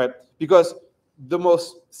 right? Because the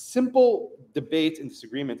most simple debates and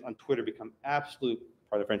disagreements on Twitter become absolute,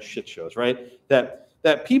 pardon the French, shit shows, right?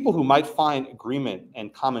 That people who might find agreement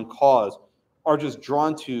and common cause are just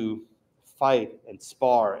drawn to fight and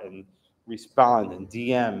spar and respond and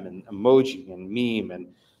DM and emoji and meme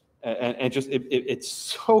and just it's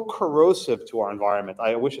so corrosive to our environment.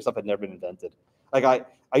 I wish this stuff had never been invented. Like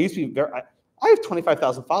I used to be I have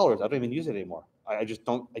 25,000 followers. I don't even use it anymore. I just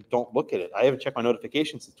don't look at it. I haven't checked my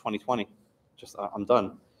notifications since 2020. Just I'm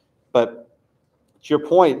done. But to your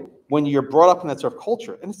point, when you're brought up in that sort of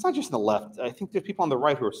culture, and it's not just in the left, I think there's people on the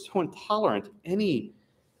right who are so intolerant of any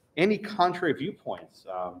contrary viewpoints.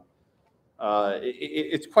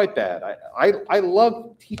 It's quite bad. I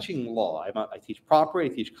love teaching law. I teach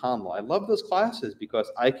property, I teach common law. I love those classes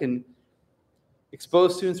because I can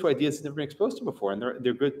expose students to ideas they've never been exposed to before, and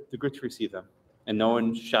they're good to receive them, and no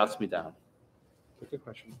one shouts me down. Good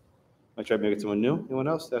question. I try to make it someone new. Anyone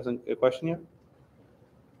else that hasn't a question yet?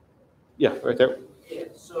 Yeah, right there. Yeah,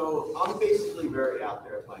 so I'm basically very out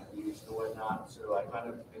there with my views and whatnot, so I kind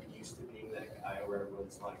of am used to being that guy where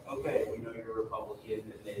everyone's like, okay, we know you're a Republican,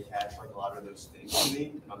 and they attach like a lot of those things to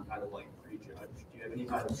me, and I'm kind of like prejudged. Do you have any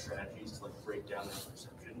kind of strategies to like break down that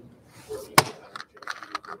perception, where people kind of judge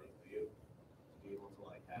you for what they do, to be able to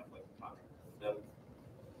like have like a contract with them?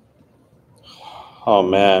 Oh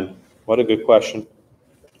man, what a good question.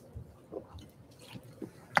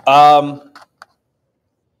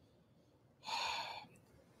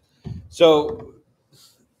 So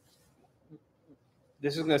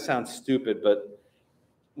this is going to sound stupid, but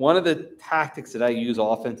one of the tactics that I use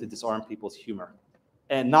often to disarm people is humor,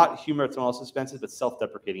 and not humor at someone else's expenses, but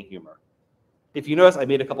self-deprecating humor. If you notice, I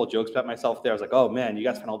made a couple of jokes about myself there. I was like, "Oh man, you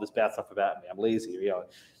guys found all this bad stuff about me. I'm lazy." You know,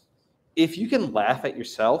 if you can laugh at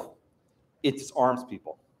yourself, it disarms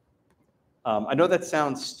people. I know that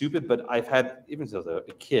sounds stupid, but I've had, even as a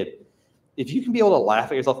kid, if you can be able to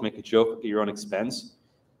laugh at yourself and make a joke at your own expense,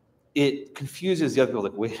 it confuses the other people.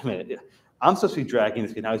 Like, wait a minute, I'm supposed to be dragging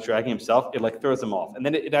this kid, now he's dragging himself. It like throws them off, and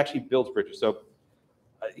then it actually builds bridges. So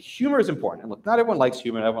humor is important. And look, not everyone likes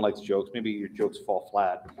humor, everyone likes jokes. Maybe your jokes fall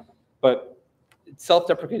flat, but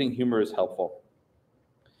self-deprecating humor is helpful.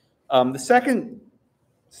 The second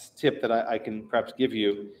tip that I can perhaps give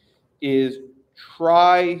you is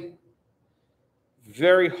try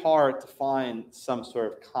very hard to find some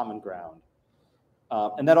sort of common ground.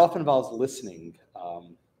 And that often involves listening.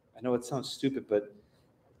 I know it sounds stupid, but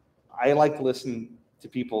I like to listen to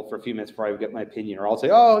people for a few minutes before I get my opinion, or I'll say,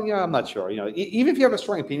 oh, yeah, I'm not sure. You know, even if you have a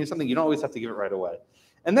strong opinion, something, you don't always have to give it right away.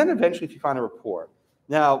 And then eventually, if you find a rapport.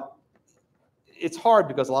 Now, it's hard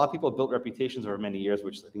because a lot of people have built reputations over many years,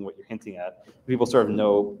 which is, I think, what you're hinting at. People sort of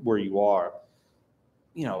know where you are.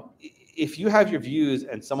 You know, if you have your views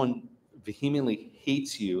and someone vehemently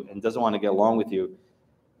hates you and doesn't want to get along with you,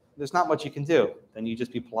 there's not much you can do. Then you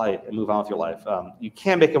just be polite and move on with your life. You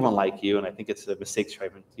can't make everyone like you, and I think it's a mistake to try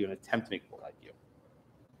to do an attempt to make people like you.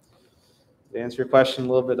 Did I answer your question a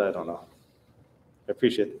little bit? I don't know. I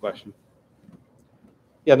appreciate the question.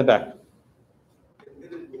 Yeah, in the back.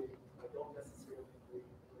 Admittedly, I don't necessarily agree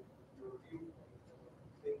with your view.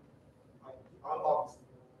 I think I'm opposite.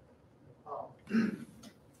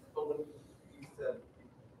 But when you said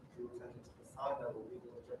you were tending to the side that the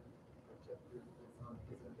legal objective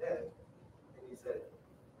isn't dead, and you said,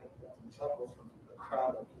 I got some chuckles from the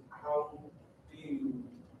crowd. I mean, how do you,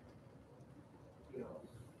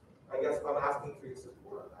 I guess I'm asking for your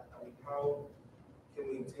support on that. I mean, how can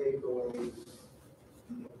we take away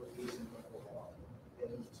the implications of the law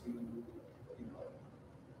and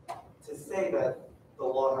to say that the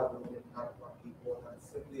law has no impact on people, and that's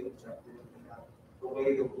simply objective, and that the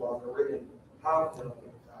way the laws are written have no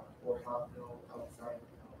impact or have no outside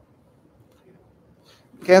impact.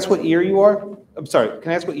 Can I ask what year you are? I'm sorry.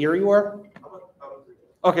 Can I ask what year you are?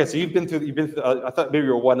 I'm Okay, so you've been through. I thought maybe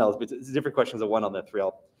you were 1L, but it's a different question as a 1L than a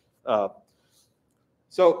 3L.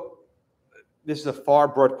 So this is a far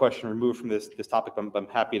broad question removed from this topic. I'm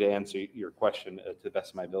happy to answer your question to the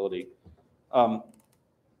best of my ability.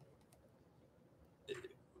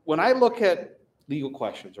 When I look at legal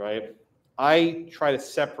questions, right, I try to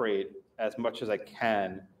separate as much as I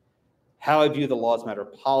can how I view the law as a matter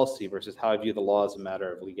of policy versus how I view the law as a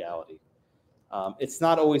matter of legality. It's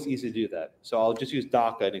not always easy to do that. So I'll just use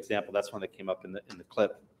DACA, an example. That's one that came up in the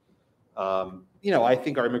clip. I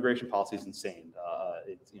think our immigration policy is insane.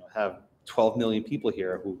 Have 12 million people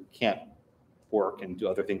here who can't work and do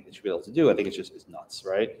other things they should be able to do. I think it's nuts,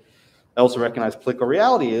 right? I also recognize political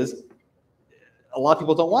reality is a lot of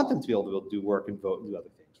people don't want them to be able to do work and vote and do other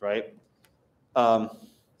things, right?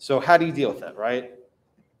 So how do you deal with that, right?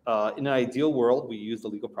 In an ideal world, we use the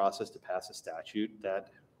legal process to pass a statute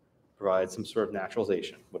that provides some sort of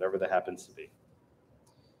naturalization, whatever that happens to be.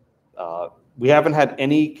 We haven't had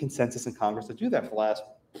any consensus in Congress to do that for the last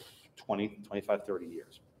 20, 25, 30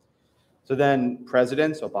 years. So then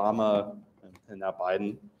presidents, Obama and now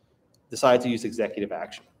Biden, decided to use executive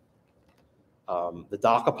action. The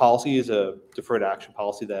DACA policy is a deferred action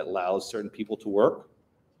policy that allows certain people to work.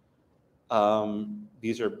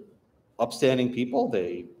 These are upstanding people.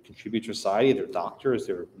 They contribute to society. They're doctors,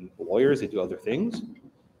 they're lawyers, they do other things.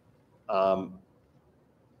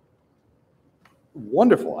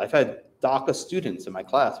 Wonderful. I've had DACA students in my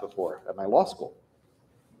class before at my law school.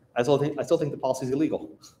 I still think the policy is illegal.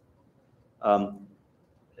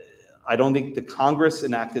 I don't think the Congress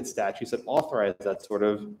enacted statutes that authorize that sort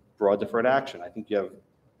of broad deferred action. I think you have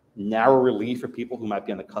narrow relief for people who might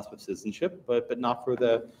be on the cusp of citizenship, but not for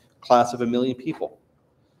the class of 1 million people.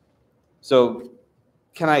 So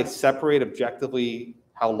can I separate objectively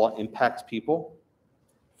how law impacts people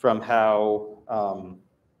from how,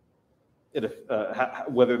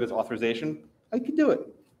 whether there's authorization? I can do it.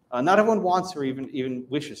 Not everyone wants or even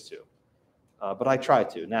wishes to, but I try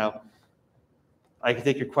to. Now, I can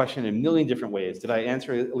take your question in a million different ways. Did I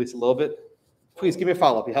answer it at least a little bit? Please give me a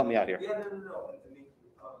follow-up. You help me out here. Yeah, no. I mean,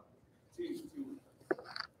 to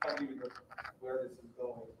kind of give you where this is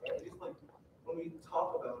going, right? It's like when we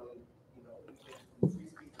talk about it, you know, free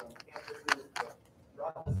speech on campuses, but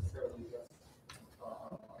not necessarily just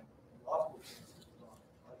law school campuses,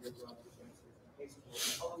 undergraduate campuses, high school,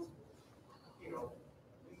 and college schools. You know,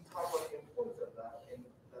 we talk about the importance of that, and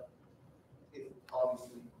that is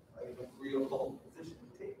obviously a real position to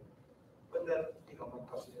take. But then, you know, my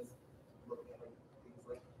question is, looking at things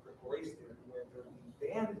like critical race theory, where they're being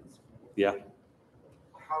banned in schools. Yeah.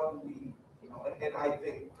 How do we, you know, and I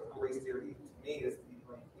think critical race theory to me is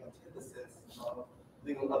the antithesis of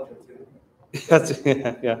legal objectivity.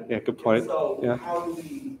 yeah, good point. So yeah. how do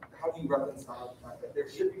you reconcile the fact that there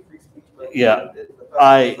should be free speech, but yeah,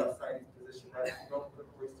 society's position that critical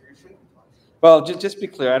race theory shouldn't be punished? Well, just be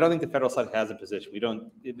clear, I don't think the federal side has a position. We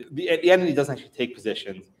don't, the entity doesn't actually take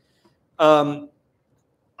positions.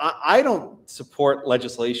 I don't support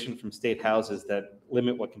legislation from state houses that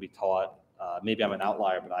limit what can be taught. Maybe I'm an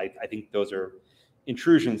outlier, but I think those are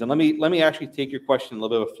intrusions. And let me actually take your question in a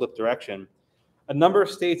little bit of a flip direction. A number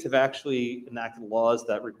of states have actually enacted laws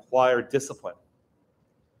that require discipline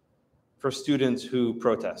for students who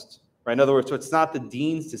protest. Right? In other words, so it's not the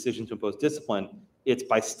dean's decision to impose discipline, it's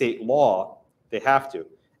by state law, they have to.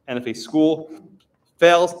 And if a school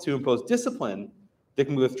fails to impose discipline, they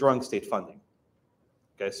can be withdrawing state funding.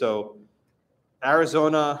 Okay, so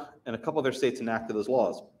Arizona and a couple other states enacted those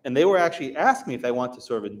laws. And they were actually asking me if I want to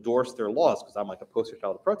sort of endorse their laws because I'm like a poster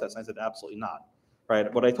child of protest. And I said, absolutely not.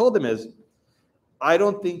 Right? What I told them is, I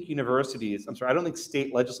don't think I don't think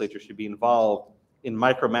state legislatures should be involved in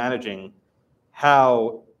micromanaging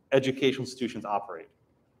how educational institutions operate.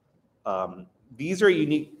 These are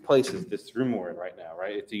unique places, this room we're in right now,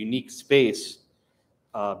 right? It's a unique space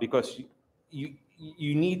because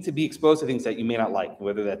you need to be exposed to things that you may not like,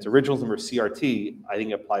 whether that's originalism or CRT. I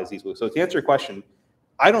think it applies equally. So to answer your question,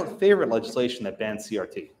 I don't favor legislation that bans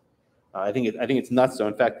CRT. I think it's nuts. So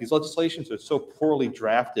in fact, these legislations are so poorly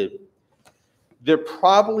drafted. They're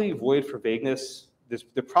probably void for vagueness.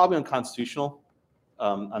 They're probably unconstitutional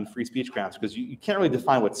on free speech grounds because you can't really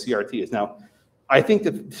define what CRT is. Now, I think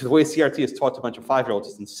that the way CRT is taught to a bunch of 5-year-olds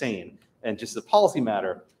is insane and just a policy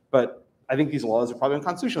matter. But I think these laws are probably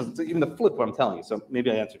unconstitutional. It's even the flip what I'm telling you. So maybe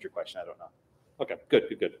I answered your question. I don't know. Okay,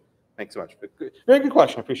 good. Thanks so much. Very good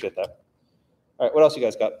question. I appreciate that. All right, what else you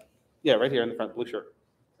guys got? Yeah, right here in the front, blue shirt.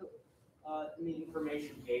 In the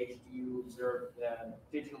information page, do you observe the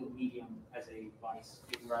digital medium as a vice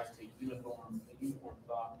giving rise to uniform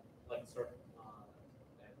thought, like sort of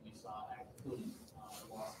that you saw at Cooley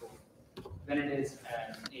Law School, than it is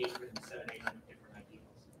an age for dissemination of different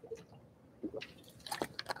ideals?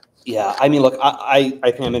 Yeah, I mean, look, I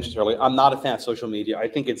think I mentioned earlier, I'm not a fan of social media. I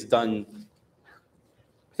think it's done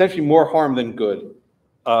potentially more harm than good.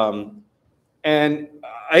 And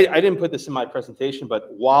I didn't put this in my presentation,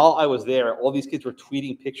 but while I was there, all these kids were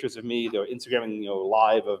tweeting pictures of me. They were Instagramming,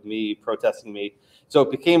 live of me, protesting me. So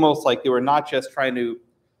it became almost like they were not just trying to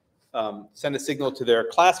send a signal to their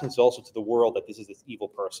classmates, but also to the world that this is this evil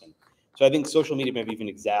person. So I think social media may have even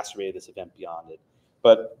exacerbated this event beyond it.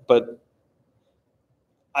 But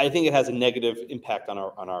I think it has a negative impact on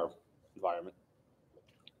our environment.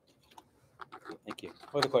 Thank you.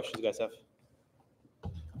 What other questions you guys have?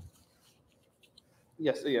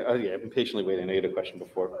 Yes, yeah, I've been patiently waiting. I know you had a question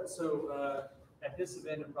before. So at this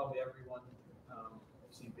event, and probably everyone,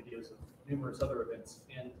 I've seen videos of numerous other events,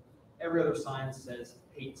 and every other sign says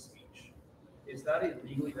hate speech. Is that a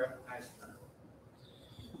legally recognized term?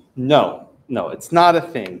 No, it's not a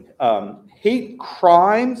thing. Hate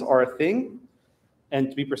crimes are a thing. And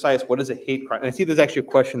to be precise, what is a hate crime? And I see there's actually a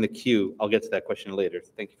question in the queue. I'll get to that question later.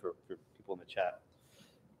 Thank you for people in the chat.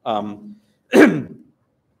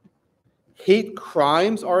 Hate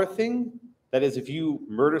crimes are a thing. That is, if you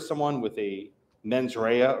murder someone with a mens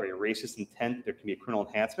rea or a racist intent, there can be a criminal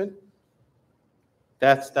enhancement.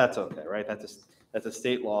 That's okay, right? That's a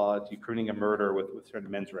state law. If you're committing a murder with certain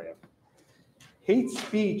mens rea. Hate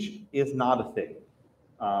speech is not a thing.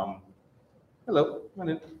 Hello, come on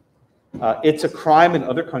in. It's a crime in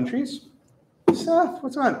other countries. Seth,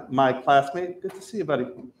 what's on? My classmate. Good to see you, buddy.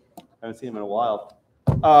 I haven't seen him in a while.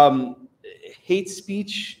 Hate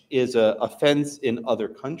speech is an offense in other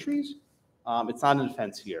countries. It's not an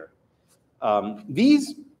offense here.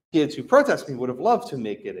 These kids who protest me would have loved to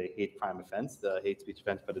make it a hate crime offense, the hate speech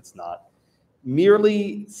offense, but it's not.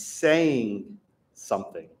 Merely saying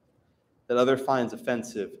something that other finds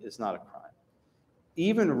offensive is not a crime.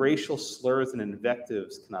 Even racial slurs and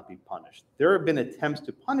invectives cannot be punished. There have been attempts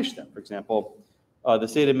to punish them. For example, the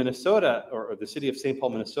state of Minnesota or the city of St.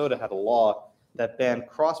 Paul, Minnesota had a law that banned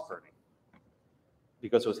cross burning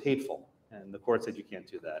because it was hateful. And the court said you can't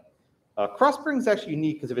do that. Cross burning is actually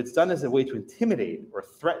unique because if it's done as a way to intimidate or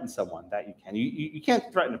threaten someone, that you can. You can't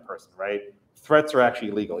threaten a person, right? Threats are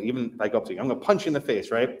actually illegal. Even if I go up to you, I'm going to punch you in the face,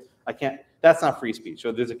 right? I can't. That's not free speech.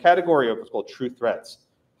 So there's a category of what's called true threats.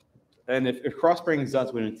 And if cross-burning is done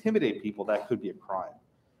to intimidate people, that could be a crime.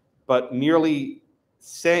 But merely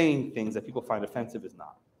saying things that people find offensive is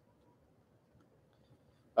not.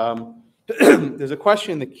 There's a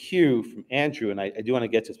question in the queue from Andrew, and I do want to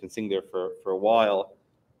get to it. It's been sitting there for a while,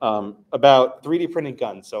 about 3D printing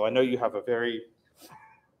guns. So I know you have a very,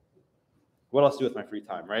 what else to do with my free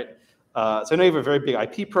time, right? So I know you have a very big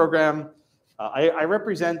IP program. I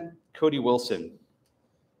represent Cody Wilson,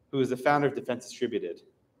 who is the founder of Defense Distributed.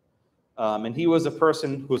 And he was a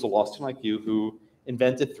person who was a law student like you who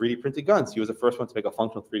invented 3D printed guns. He was the first one to make a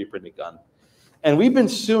functional 3D printed gun. And we've been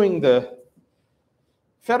suing the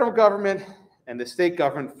federal government and the state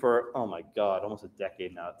government for, oh my God, almost a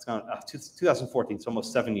decade now. It's gone, 2014, it's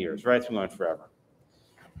almost 7 years, right? It's been going forever.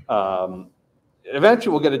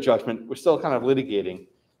 Eventually we'll get a judgment. We're still kind of litigating.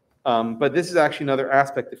 But this is actually another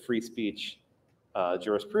aspect of free speech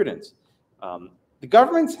jurisprudence. The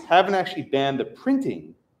governments haven't actually banned the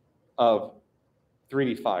printing of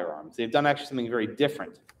 3D firearms. They've done actually something very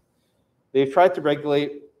different. They've tried to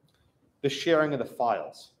regulate the sharing of the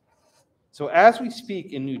files. So as we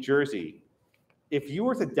speak in New Jersey, if you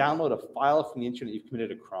were to download a file from the internet, you've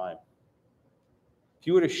committed a crime. If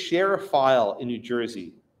you were to share a file in New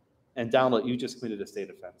Jersey and download, you just committed a state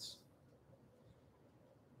offense.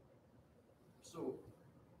 So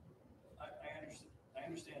I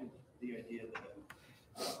understand the idea that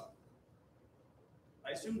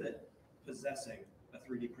I assume that possessing a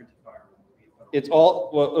 3D printed firearm would be a federal. It's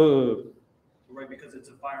all, well, right, because it's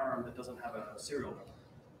a firearm that doesn't have a serial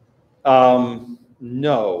number.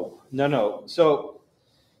 No. So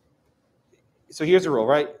here's the rule,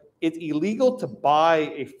 right? It's illegal to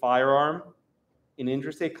buy a firearm in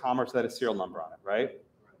interstate commerce that has a serial number on it, right?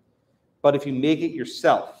 But if you make it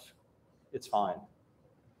yourself, it's fine.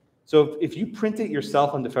 So if you print it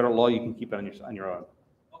yourself under federal law, you can keep it on your own.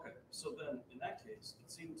 Okay, so then in that case,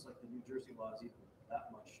 it seems like the New Jersey law is even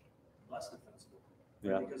that much less defensible.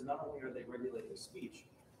 Right? Yeah. Because not only are they regulating speech,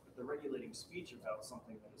 but they're regulating speech about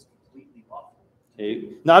something that is completely lawful.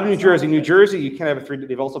 Not in New Jersey. New Jersey, you can't have a 3D.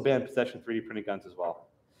 They've also banned possession of 3D printed guns as well.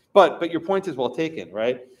 But your point is well taken,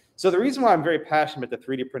 right? So the reason why I'm very passionate about the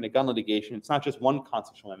 3D printed gun litigation, it's not just one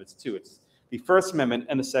constitutional amendment, it's two. It's the First Amendment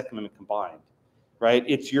and the Second Amendment combined, right?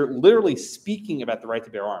 You're literally speaking about the right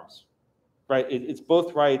to bear arms, right? It's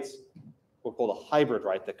both rights, what we call a hybrid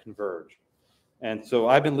right, that converge. And so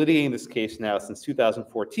I've been litigating this case now since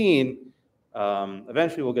 2014.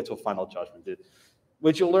 Eventually we'll get to a final judgment.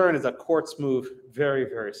 What you'll learn is that courts move very,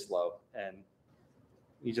 very slow, and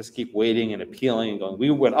you just keep waiting and appealing and going. We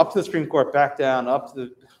went up to the Supreme Court, back down, up to the,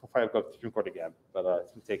 we'll probably go up to the Supreme Court again, but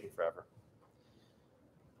it's been taking forever.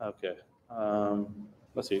 Okay,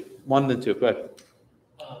 let's see, 1 and 2, go ahead.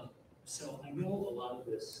 So I know a lot of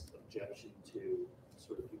this objection to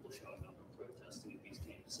sort of people showing up and protesting at these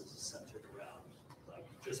campuses is centered around, like,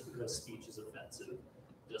 just because speech is offensive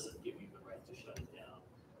doesn't give you the right to shut it down.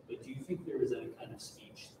 But do you think there is any kind of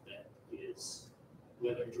speech that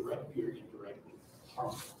directly or indirectly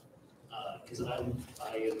harmful. Because I am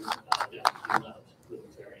definitely not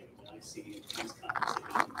libertarian, and I see these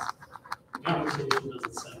conversations. The conversation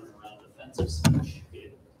doesn't center around offensive speech,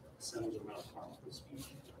 it centers around harmful speech.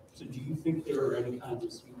 So do you think there are any kinds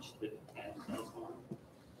of speech that can cause harm?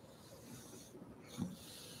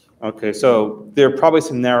 Okay, so there are probably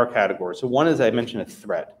some narrow categories. So one is, I mentioned, a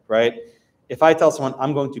threat, right? If I tell someone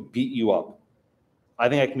I'm going to beat you up, I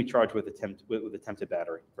think I can be charged with attempted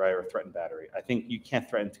battery, right, or threatened battery. I think you can't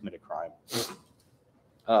threaten to commit a crime.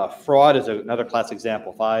 Fraud is another classic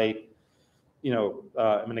example. If I,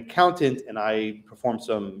 I'm an accountant and I perform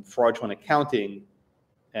some fraudulent accounting,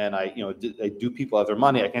 and I do people out of their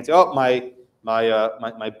money, I can't say, oh,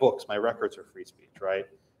 my books, my records are free speech, right?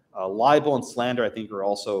 Libel and slander, I think, are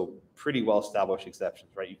also pretty well-established exceptions,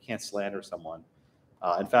 right? You can't slander someone.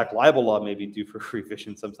 In fact, libel law may be due for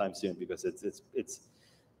revision sometime soon because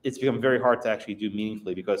it's become very hard to actually do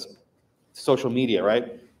meaningfully because social media,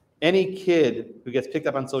 right? Any kid who gets picked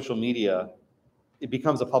up on social media, it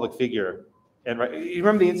becomes a public figure. And right, you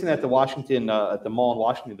remember the incident at the Washington, at the mall in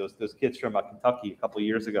Washington, those kids from Kentucky a couple of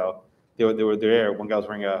years ago. They were there. One guy was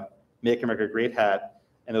wearing a "Make America Great" hat,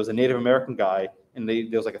 and there was a Native American guy, and there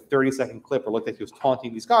was like a 30-second clip where it looked like he was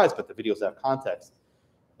taunting these guys, but the videos have context.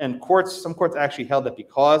 And some courts actually held that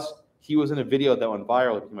because he was in a video that went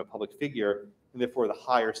viral, he became a public figure, and therefore the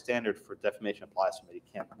higher standard for defamation applies to him, that he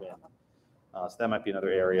can't win. So that might be another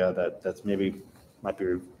area that's maybe might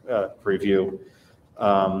be for review.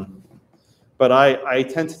 But I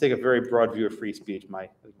tend to take a very broad view of free speech. My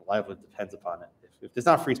livelihood depends upon it. If there's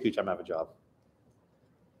not free speech, I'm out of a job.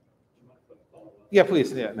 Yeah,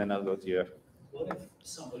 please. Yeah, and then I'll go to you. What if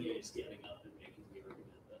somebody is getting up and making the argument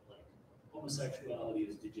that like homosexuality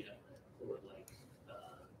is degenerate, or like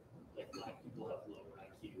black people have lower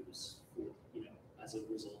IQs, for, as a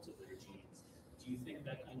result of their genes? Do you think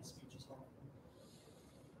that kind of speech is harmful?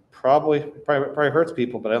 Probably hurts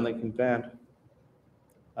people, but I don't think it can be banned.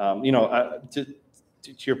 To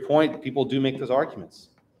your point, people do make those arguments.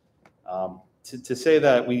 To say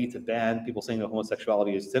that we need to ban people saying that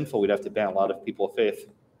homosexuality is sinful, we'd have to ban a lot of people of faith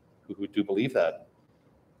who do believe that.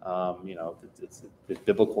 It's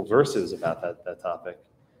biblical verses about that topic.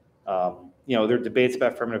 There are debates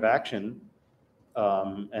about affirmative action,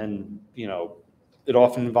 and it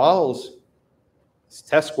often involves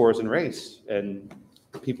test scores and race, and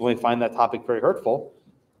people may find that topic very hurtful,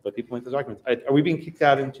 but people make those arguments. Are we being kicked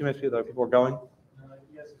out in 2 minutes because other people are going?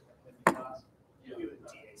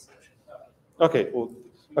 Okay, well,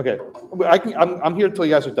 okay. I'm here until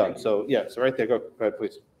you guys are done. So yeah, so right there, go ahead,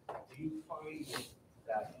 please. Do you find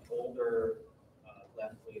that older,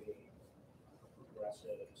 left-leaning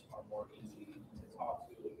progressives are more easy to talk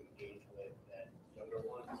to and engage with than younger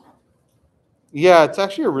ones? Yeah, it's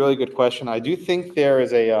actually a really good question. I do think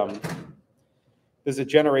there's a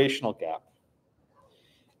generational gap.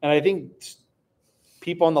 And I think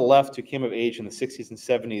people on the left who came of age in the 60s and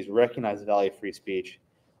 70s recognize the value of free speech.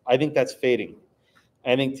 I think that's fading.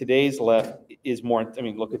 I think today's left is more,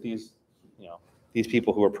 look at these, these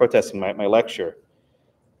people who are protesting my lecture.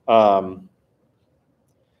 I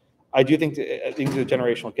think there's a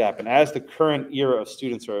generational gap. And as the current era of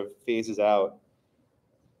students sort of phases out,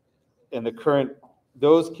 and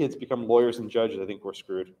those kids become lawyers and judges, I think we're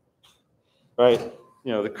screwed, right?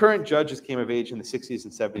 The current judges came of age in the 60s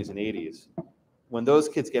and 70s and 80s. When those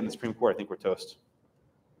kids get in the Supreme Court, I think we're toast.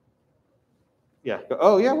 Yeah.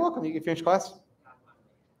 Oh, yeah, welcome. You can finish class?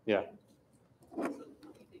 Yeah.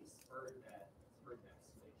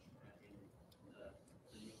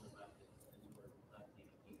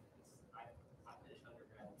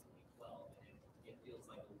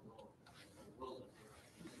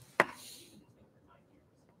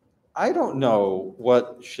 I don't know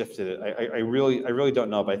what shifted it. I really don't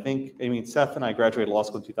know. But I think, Seth and I graduated law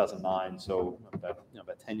school in 2009, so about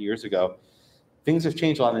 10 years ago. Things have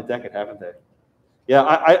changed a lot in a decade, haven't they? Yeah,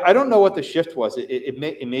 I don't know what the shift was. It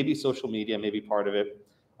may be social media, maybe part of it.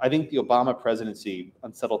 I think the Obama presidency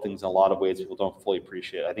unsettled things in a lot of ways people don't fully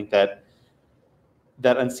appreciate. I think that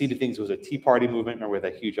unseated things was a Tea Party movement, or with a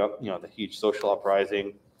huge the huge social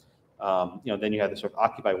uprising. Then you had the sort of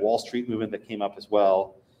Occupy Wall Street movement that came up as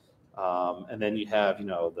well. And then you have,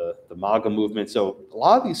 the MAGA movement. So a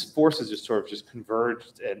lot of these forces just sort of just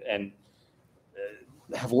converged and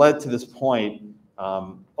have led to this point.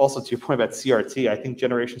 Also, to your point about CRT, I think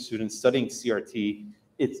generation students studying CRT,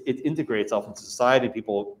 it integrates itself into society.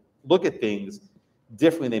 People look at things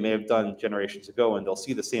differently than they may have done generations ago, and they'll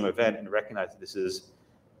see the same event and recognize that this is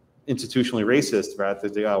institutionally racist, rather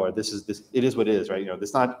than it is what it is, right?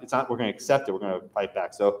 It's not. We're going to accept it. We're going to fight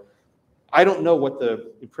back. So I don't know what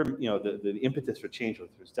the impetus for change was.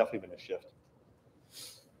 There's definitely been a shift.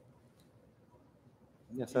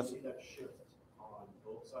 Yes, Do you see that shift on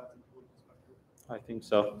both sides of the political spectrum? I think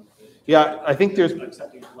so. Yeah, I think there's.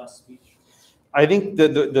 Accepting less speech. I think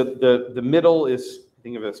the middle is,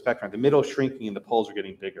 think of it as a spectrum. The middle is shrinking and the poles are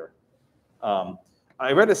getting bigger.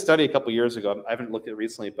 I read a study a couple years ago. I haven't looked at it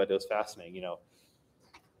recently, but it was fascinating. You know,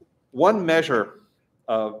 one measure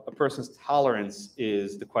of a person's tolerance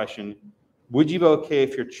is the question, would you be okay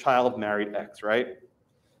if your child married X, right?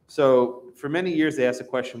 So for many years, they asked the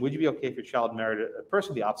question, would you be okay if your child married a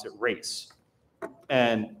person of the opposite race?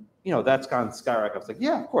 And, you know, that's gone skyrocket. I was like,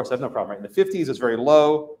 yeah, of course, I have no problem. Right? In the 50s, it's very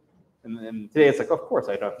low. And then today, it's like, of course,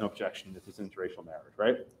 I have no objection if it's interracial marriage,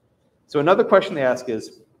 right? So another question they ask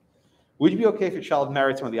is, would you be okay if your child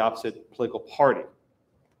married someone of the opposite political party?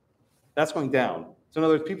 That's going down. So in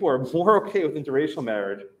other words, people are more okay with interracial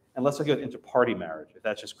marriage and less okay with inter-party marriage, if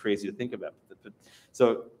that's just crazy to think about.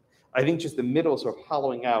 So I think just the middle is sort of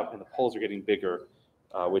hollowing out and the poles are getting bigger,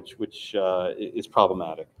 which is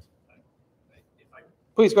problematic.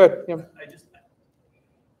 Please go ahead. Yeah.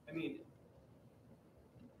 I mean,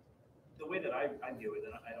 the way that I view it,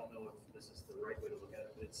 and I don't know if this is the right way to look at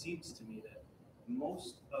it, but it seems to me that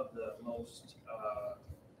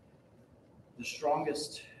the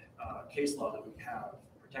strongest case law that we have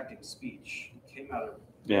protecting speech came out of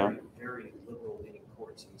very, very liberal-leaning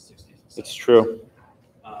courts in the 60s and 70s. It's true.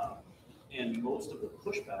 And most of the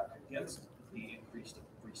pushback against the increase of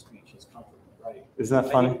free speech has come from the right. Isn't that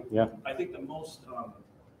funny? Yeah. I think the most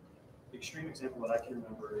extreme example that I can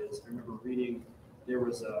remember is, I remember reading, there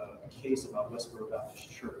was a case about Westboro Baptist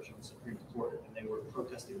Church in the Supreme Court, and they were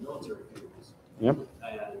protesting military funerals. Yep.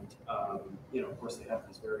 And, you know, of course, they have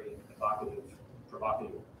these very evocative,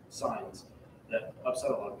 provocative signs that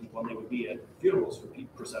upset a lot of people, and they would be at funerals for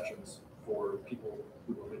processions for people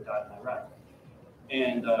who had died in Iraq.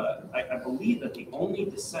 And I believe that the only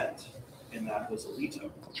dissent in that was Alito.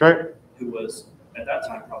 That's right. Who was, at that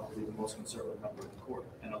time, probably the most conservative member of the court.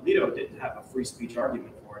 And Alito didn't have a free speech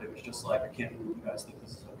argument for it. It was just like, I can't believe you guys think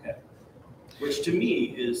this is okay. Which to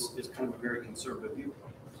me is kind of a very conservative view.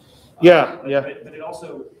 Yeah. But it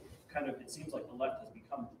also kind of, it seems like the left has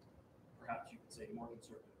become, perhaps you could say, more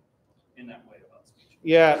conservative in that way about speech.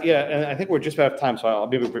 Yeah, and I think we're just about out of time, so I'll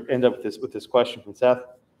maybe end up with this question from Seth.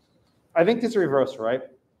 I think it's a reverse, right?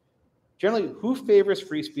 Generally, who favors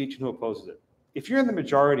free speech and who opposes it? If you're in the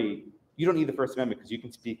majority, you don't need the First Amendment because you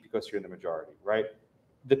can speak because you're in the majority, right?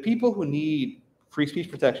 The people who need free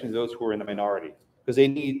speech protection are those who are in the minority because they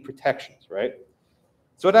need protections, right?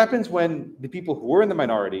 So what happens when the people who were in the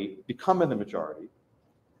minority become in the majority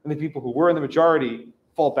and the people who were in the majority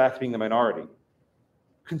fall back to being the minority?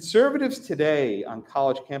 Conservatives today on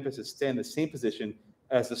college campuses stay in the same position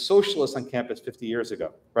as the socialists on campus 50 years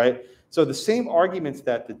ago, right? So the same arguments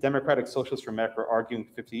that the Democratic Socialists from America were arguing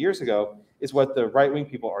 50 years ago is what the right-wing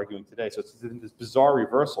people are arguing today. So it's this bizarre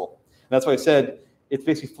reversal. And that's why I said it's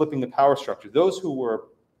basically flipping the power structure. Those who were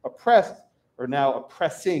oppressed are now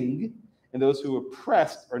oppressing, and those who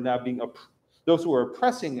oppressed are now being those who are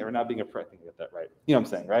oppressing are now being oppressing. Get that right? You know what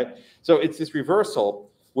I'm saying, right? So it's this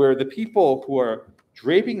reversal where the people who are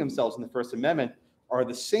draping themselves in the First Amendment are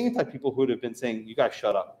the same type of people who would have been saying, you guys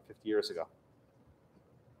shut up 50 years ago.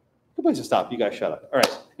 Good place to stop. You guys shut up. All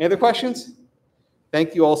right. Any other questions?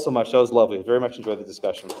 Thank you all so much. That was lovely. I very much enjoyed the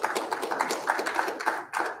discussion.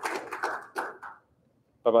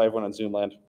 Bye-bye, everyone on Zoom land.